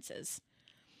differences.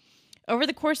 Over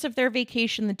the course of their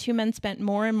vacation, the two men spent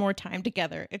more and more time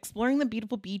together, exploring the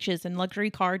beautiful beaches and luxury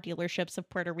car dealerships of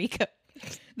Puerto Rico.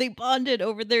 They bonded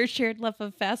over their shared love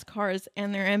of fast cars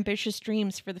and their ambitious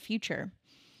dreams for the future.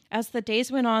 As the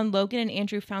days went on, Logan and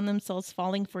Andrew found themselves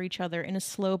falling for each other in a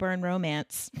slow burn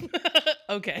romance.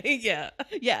 Okay, yeah.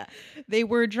 Yeah, they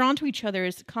were drawn to each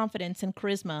other's confidence and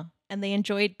charisma, and they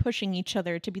enjoyed pushing each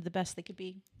other to be the best they could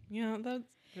be. Yeah, that's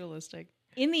realistic.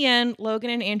 In the end, Logan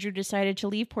and Andrew decided to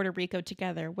leave Puerto Rico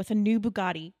together with a new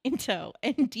Bugatti in tow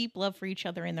and deep love for each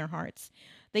other in their hearts.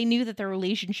 They knew that their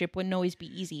relationship wouldn't always be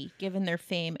easy, given their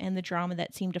fame and the drama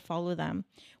that seemed to follow them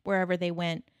wherever they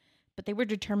went, but they were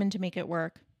determined to make it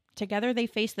work. Together, they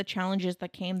faced the challenges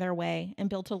that came their way and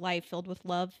built a life filled with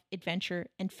love, adventure,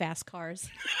 and fast cars.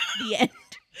 The end.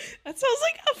 That sounds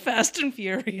like a Fast and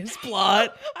Furious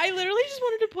plot. I literally just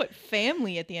wanted to put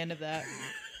family at the end of that.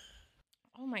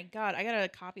 Oh my god, I gotta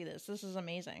copy this. This is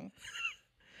amazing.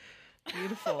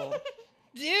 Beautiful.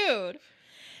 Dude.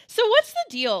 So what's the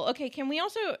deal? Okay, can we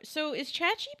also... So is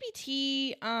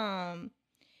ChatGPT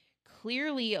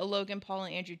clearly a Logan Paul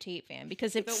and Andrew Tate fan?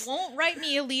 Because if it won't write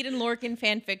me a Lead and Lorcan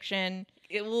fan fiction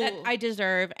It will. that I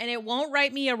deserve, and it won't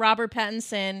write me a Robert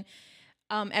Pattinson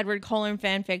Edward Cullen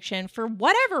fan fiction for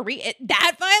whatever reason,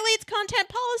 that violates content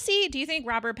policy. Do you think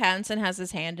Robert Pattinson has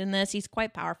his hand in this? He's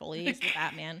quite powerful. He's the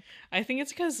Batman. I think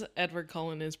it's because Edward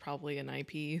Cullen is probably an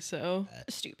IP, so.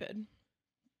 Stupid.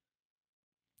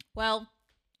 Well,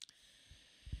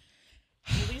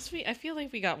 At least I feel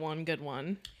like we got one good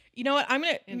one. you know what? I'm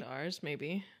going In to... ours,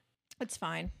 maybe. It's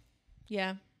fine.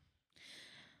 Yeah.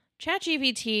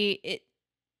 ChatGPT,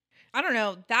 I don't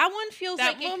know. That one feels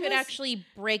That like it one could was- actually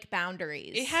break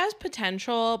boundaries. It has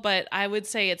potential, but I would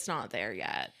say it's not there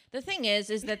yet. The thing is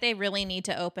that they really need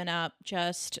to open up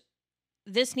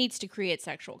this needs to create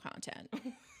sexual content.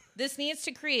 This needs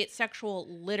to create sexual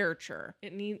literature.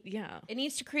 It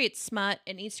needs to create smut.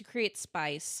 It needs to create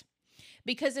spice.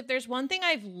 Because if there's one thing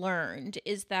I've learned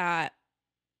is that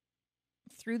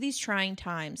through these trying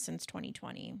times since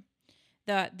 2020,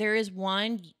 that there is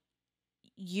one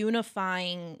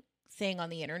unifying thing on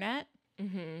the internet,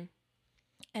 Mm-hmm.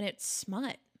 and it's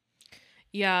smut.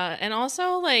 Yeah, and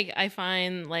also like I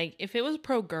find like if it was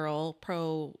pro girl,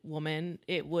 pro woman,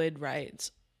 it would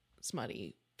write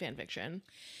smutty fan fiction.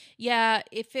 Yeah,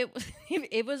 if it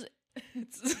was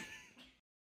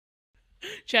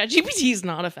ChatGPT is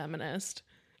not a feminist.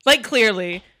 Like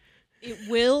clearly. it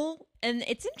will, and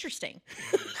it's interesting.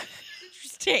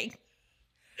 It's interesting.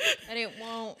 And it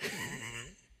won't.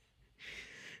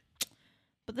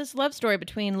 But this love story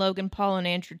between Logan Paul and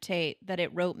Andrew Tate that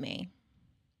it wrote me.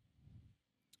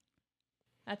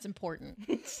 That's important.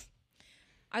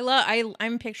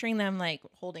 I'm picturing them like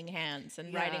holding hands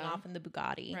and riding Yeah. off in the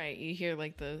Bugatti. Right, you hear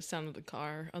like the sound of the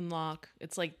car unlock.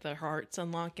 It's like the heart's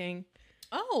unlocking,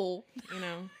 Oh, you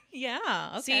know. yeah.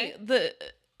 Okay. See, the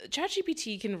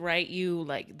ChatGPT can write you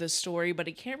like the story, but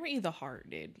it can't write you the heart,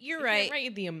 dude. You're It right. Can't write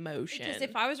you the emotion. Because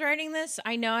if I was writing this,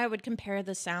 I know I would compare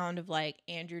the sound of like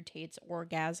Andrew Tate's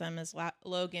orgasm as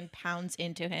Logan pounds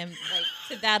into him like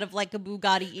to that of like a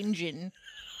Bugatti engine.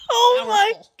 oh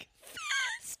my, Powerful.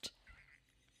 fast.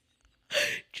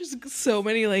 Just so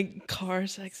many like car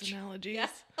sex analogies. Yeah,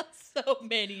 so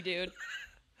many, dude.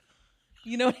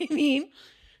 You know what I mean?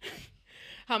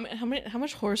 How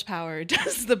much horsepower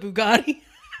does the Bugatti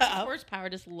How have? much horsepower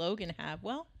does Logan have?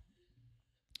 Well,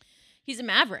 he's a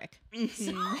maverick.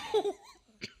 So,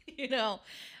 you know,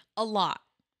 a lot.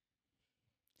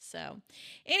 So,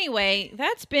 anyway,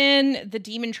 that's been the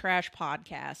Demon Trash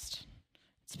podcast.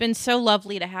 It's been so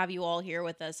lovely to have you all here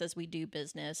with us as we do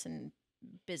business and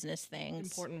business things.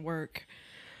 Important work.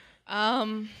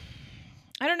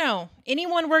 I don't know.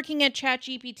 Anyone working at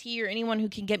ChatGPT or anyone who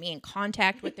can get me in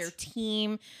contact with their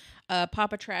team,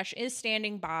 Papa Trash is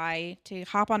standing by to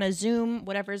hop on a Zoom,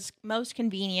 whatever's most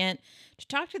convenient, to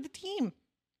talk to the team.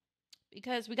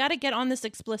 Because we got to get on this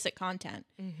explicit content.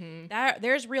 Mm-hmm.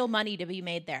 There's real money to be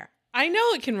made there. I know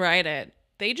it can write it.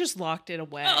 They just locked it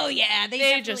away. Oh yeah, they They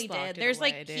definitely just locked did. it There's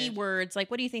away, like dude. keywords. Like,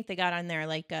 what do you think they got on there?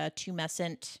 Like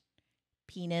tumescent,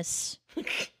 penis,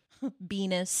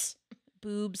 penis,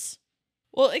 boobs.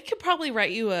 Well, it could probably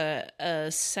write you a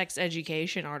sex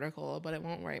education article, but it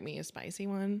won't write me a spicy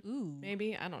one. Ooh,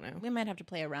 Maybe. I don't know. we might have to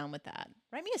play around with that.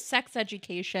 Write me a sex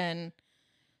education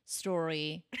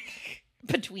story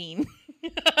between.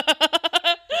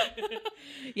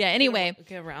 Yeah. Anyway,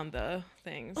 Get around the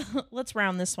things. let's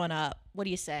round this one up. What do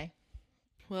you say?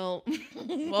 Well,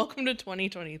 welcome to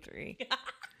 2023.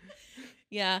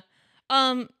 Yeah.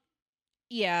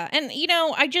 Yeah. And, you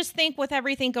know, I just think with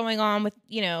everything going on with,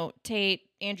 you know, Tate,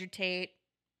 Andrew Tate,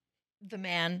 the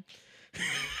man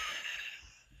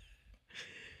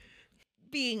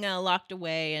being locked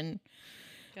away and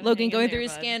Gotta Logan hang in going there, through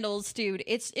his bud. scandals, dude,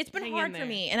 it's been Hang in hard for there.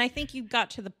 me. And I think you got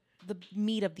to the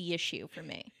meat of the issue for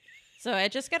me. So I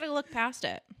just got to look past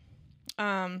it.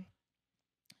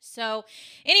 So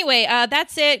anyway,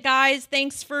 that's it, guys.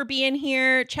 Thanks for being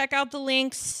here. Check out the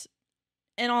links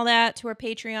and all that to our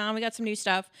Patreon. We got some new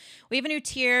stuff. We have a new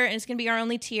tier, and it's going to be our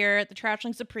only tier, the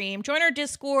Trashling Supreme. Join our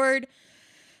Discord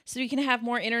so we can have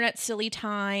more internet silly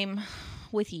time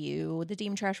with you, the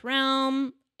Demon Trash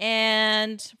Realm,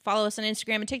 and follow us on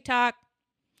Instagram and TikTok.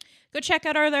 Go check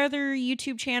out our other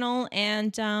YouTube channel,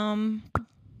 and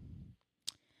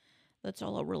that's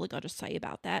all I really got to say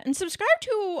about that. And subscribe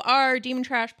to our Demon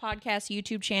Trash Podcast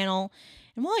YouTube channel.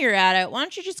 And while you're at it, why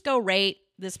don't you just go rate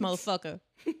this motherfucker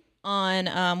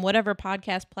on whatever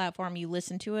podcast platform you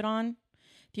listen to it on.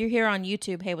 If you're here on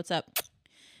YouTube, hey, what's up?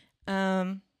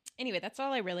 Anyway, that's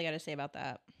all I really got to say about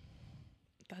that.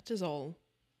 That is all.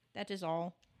 That is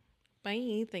all.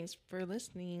 Bye. Thanks for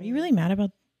listening. Are you really mad about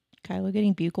Kylo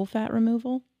getting buccal fat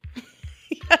removal?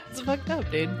 Yeah, it's fucked up,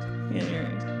 dude. Yeah, you're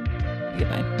right.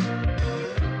 Goodbye.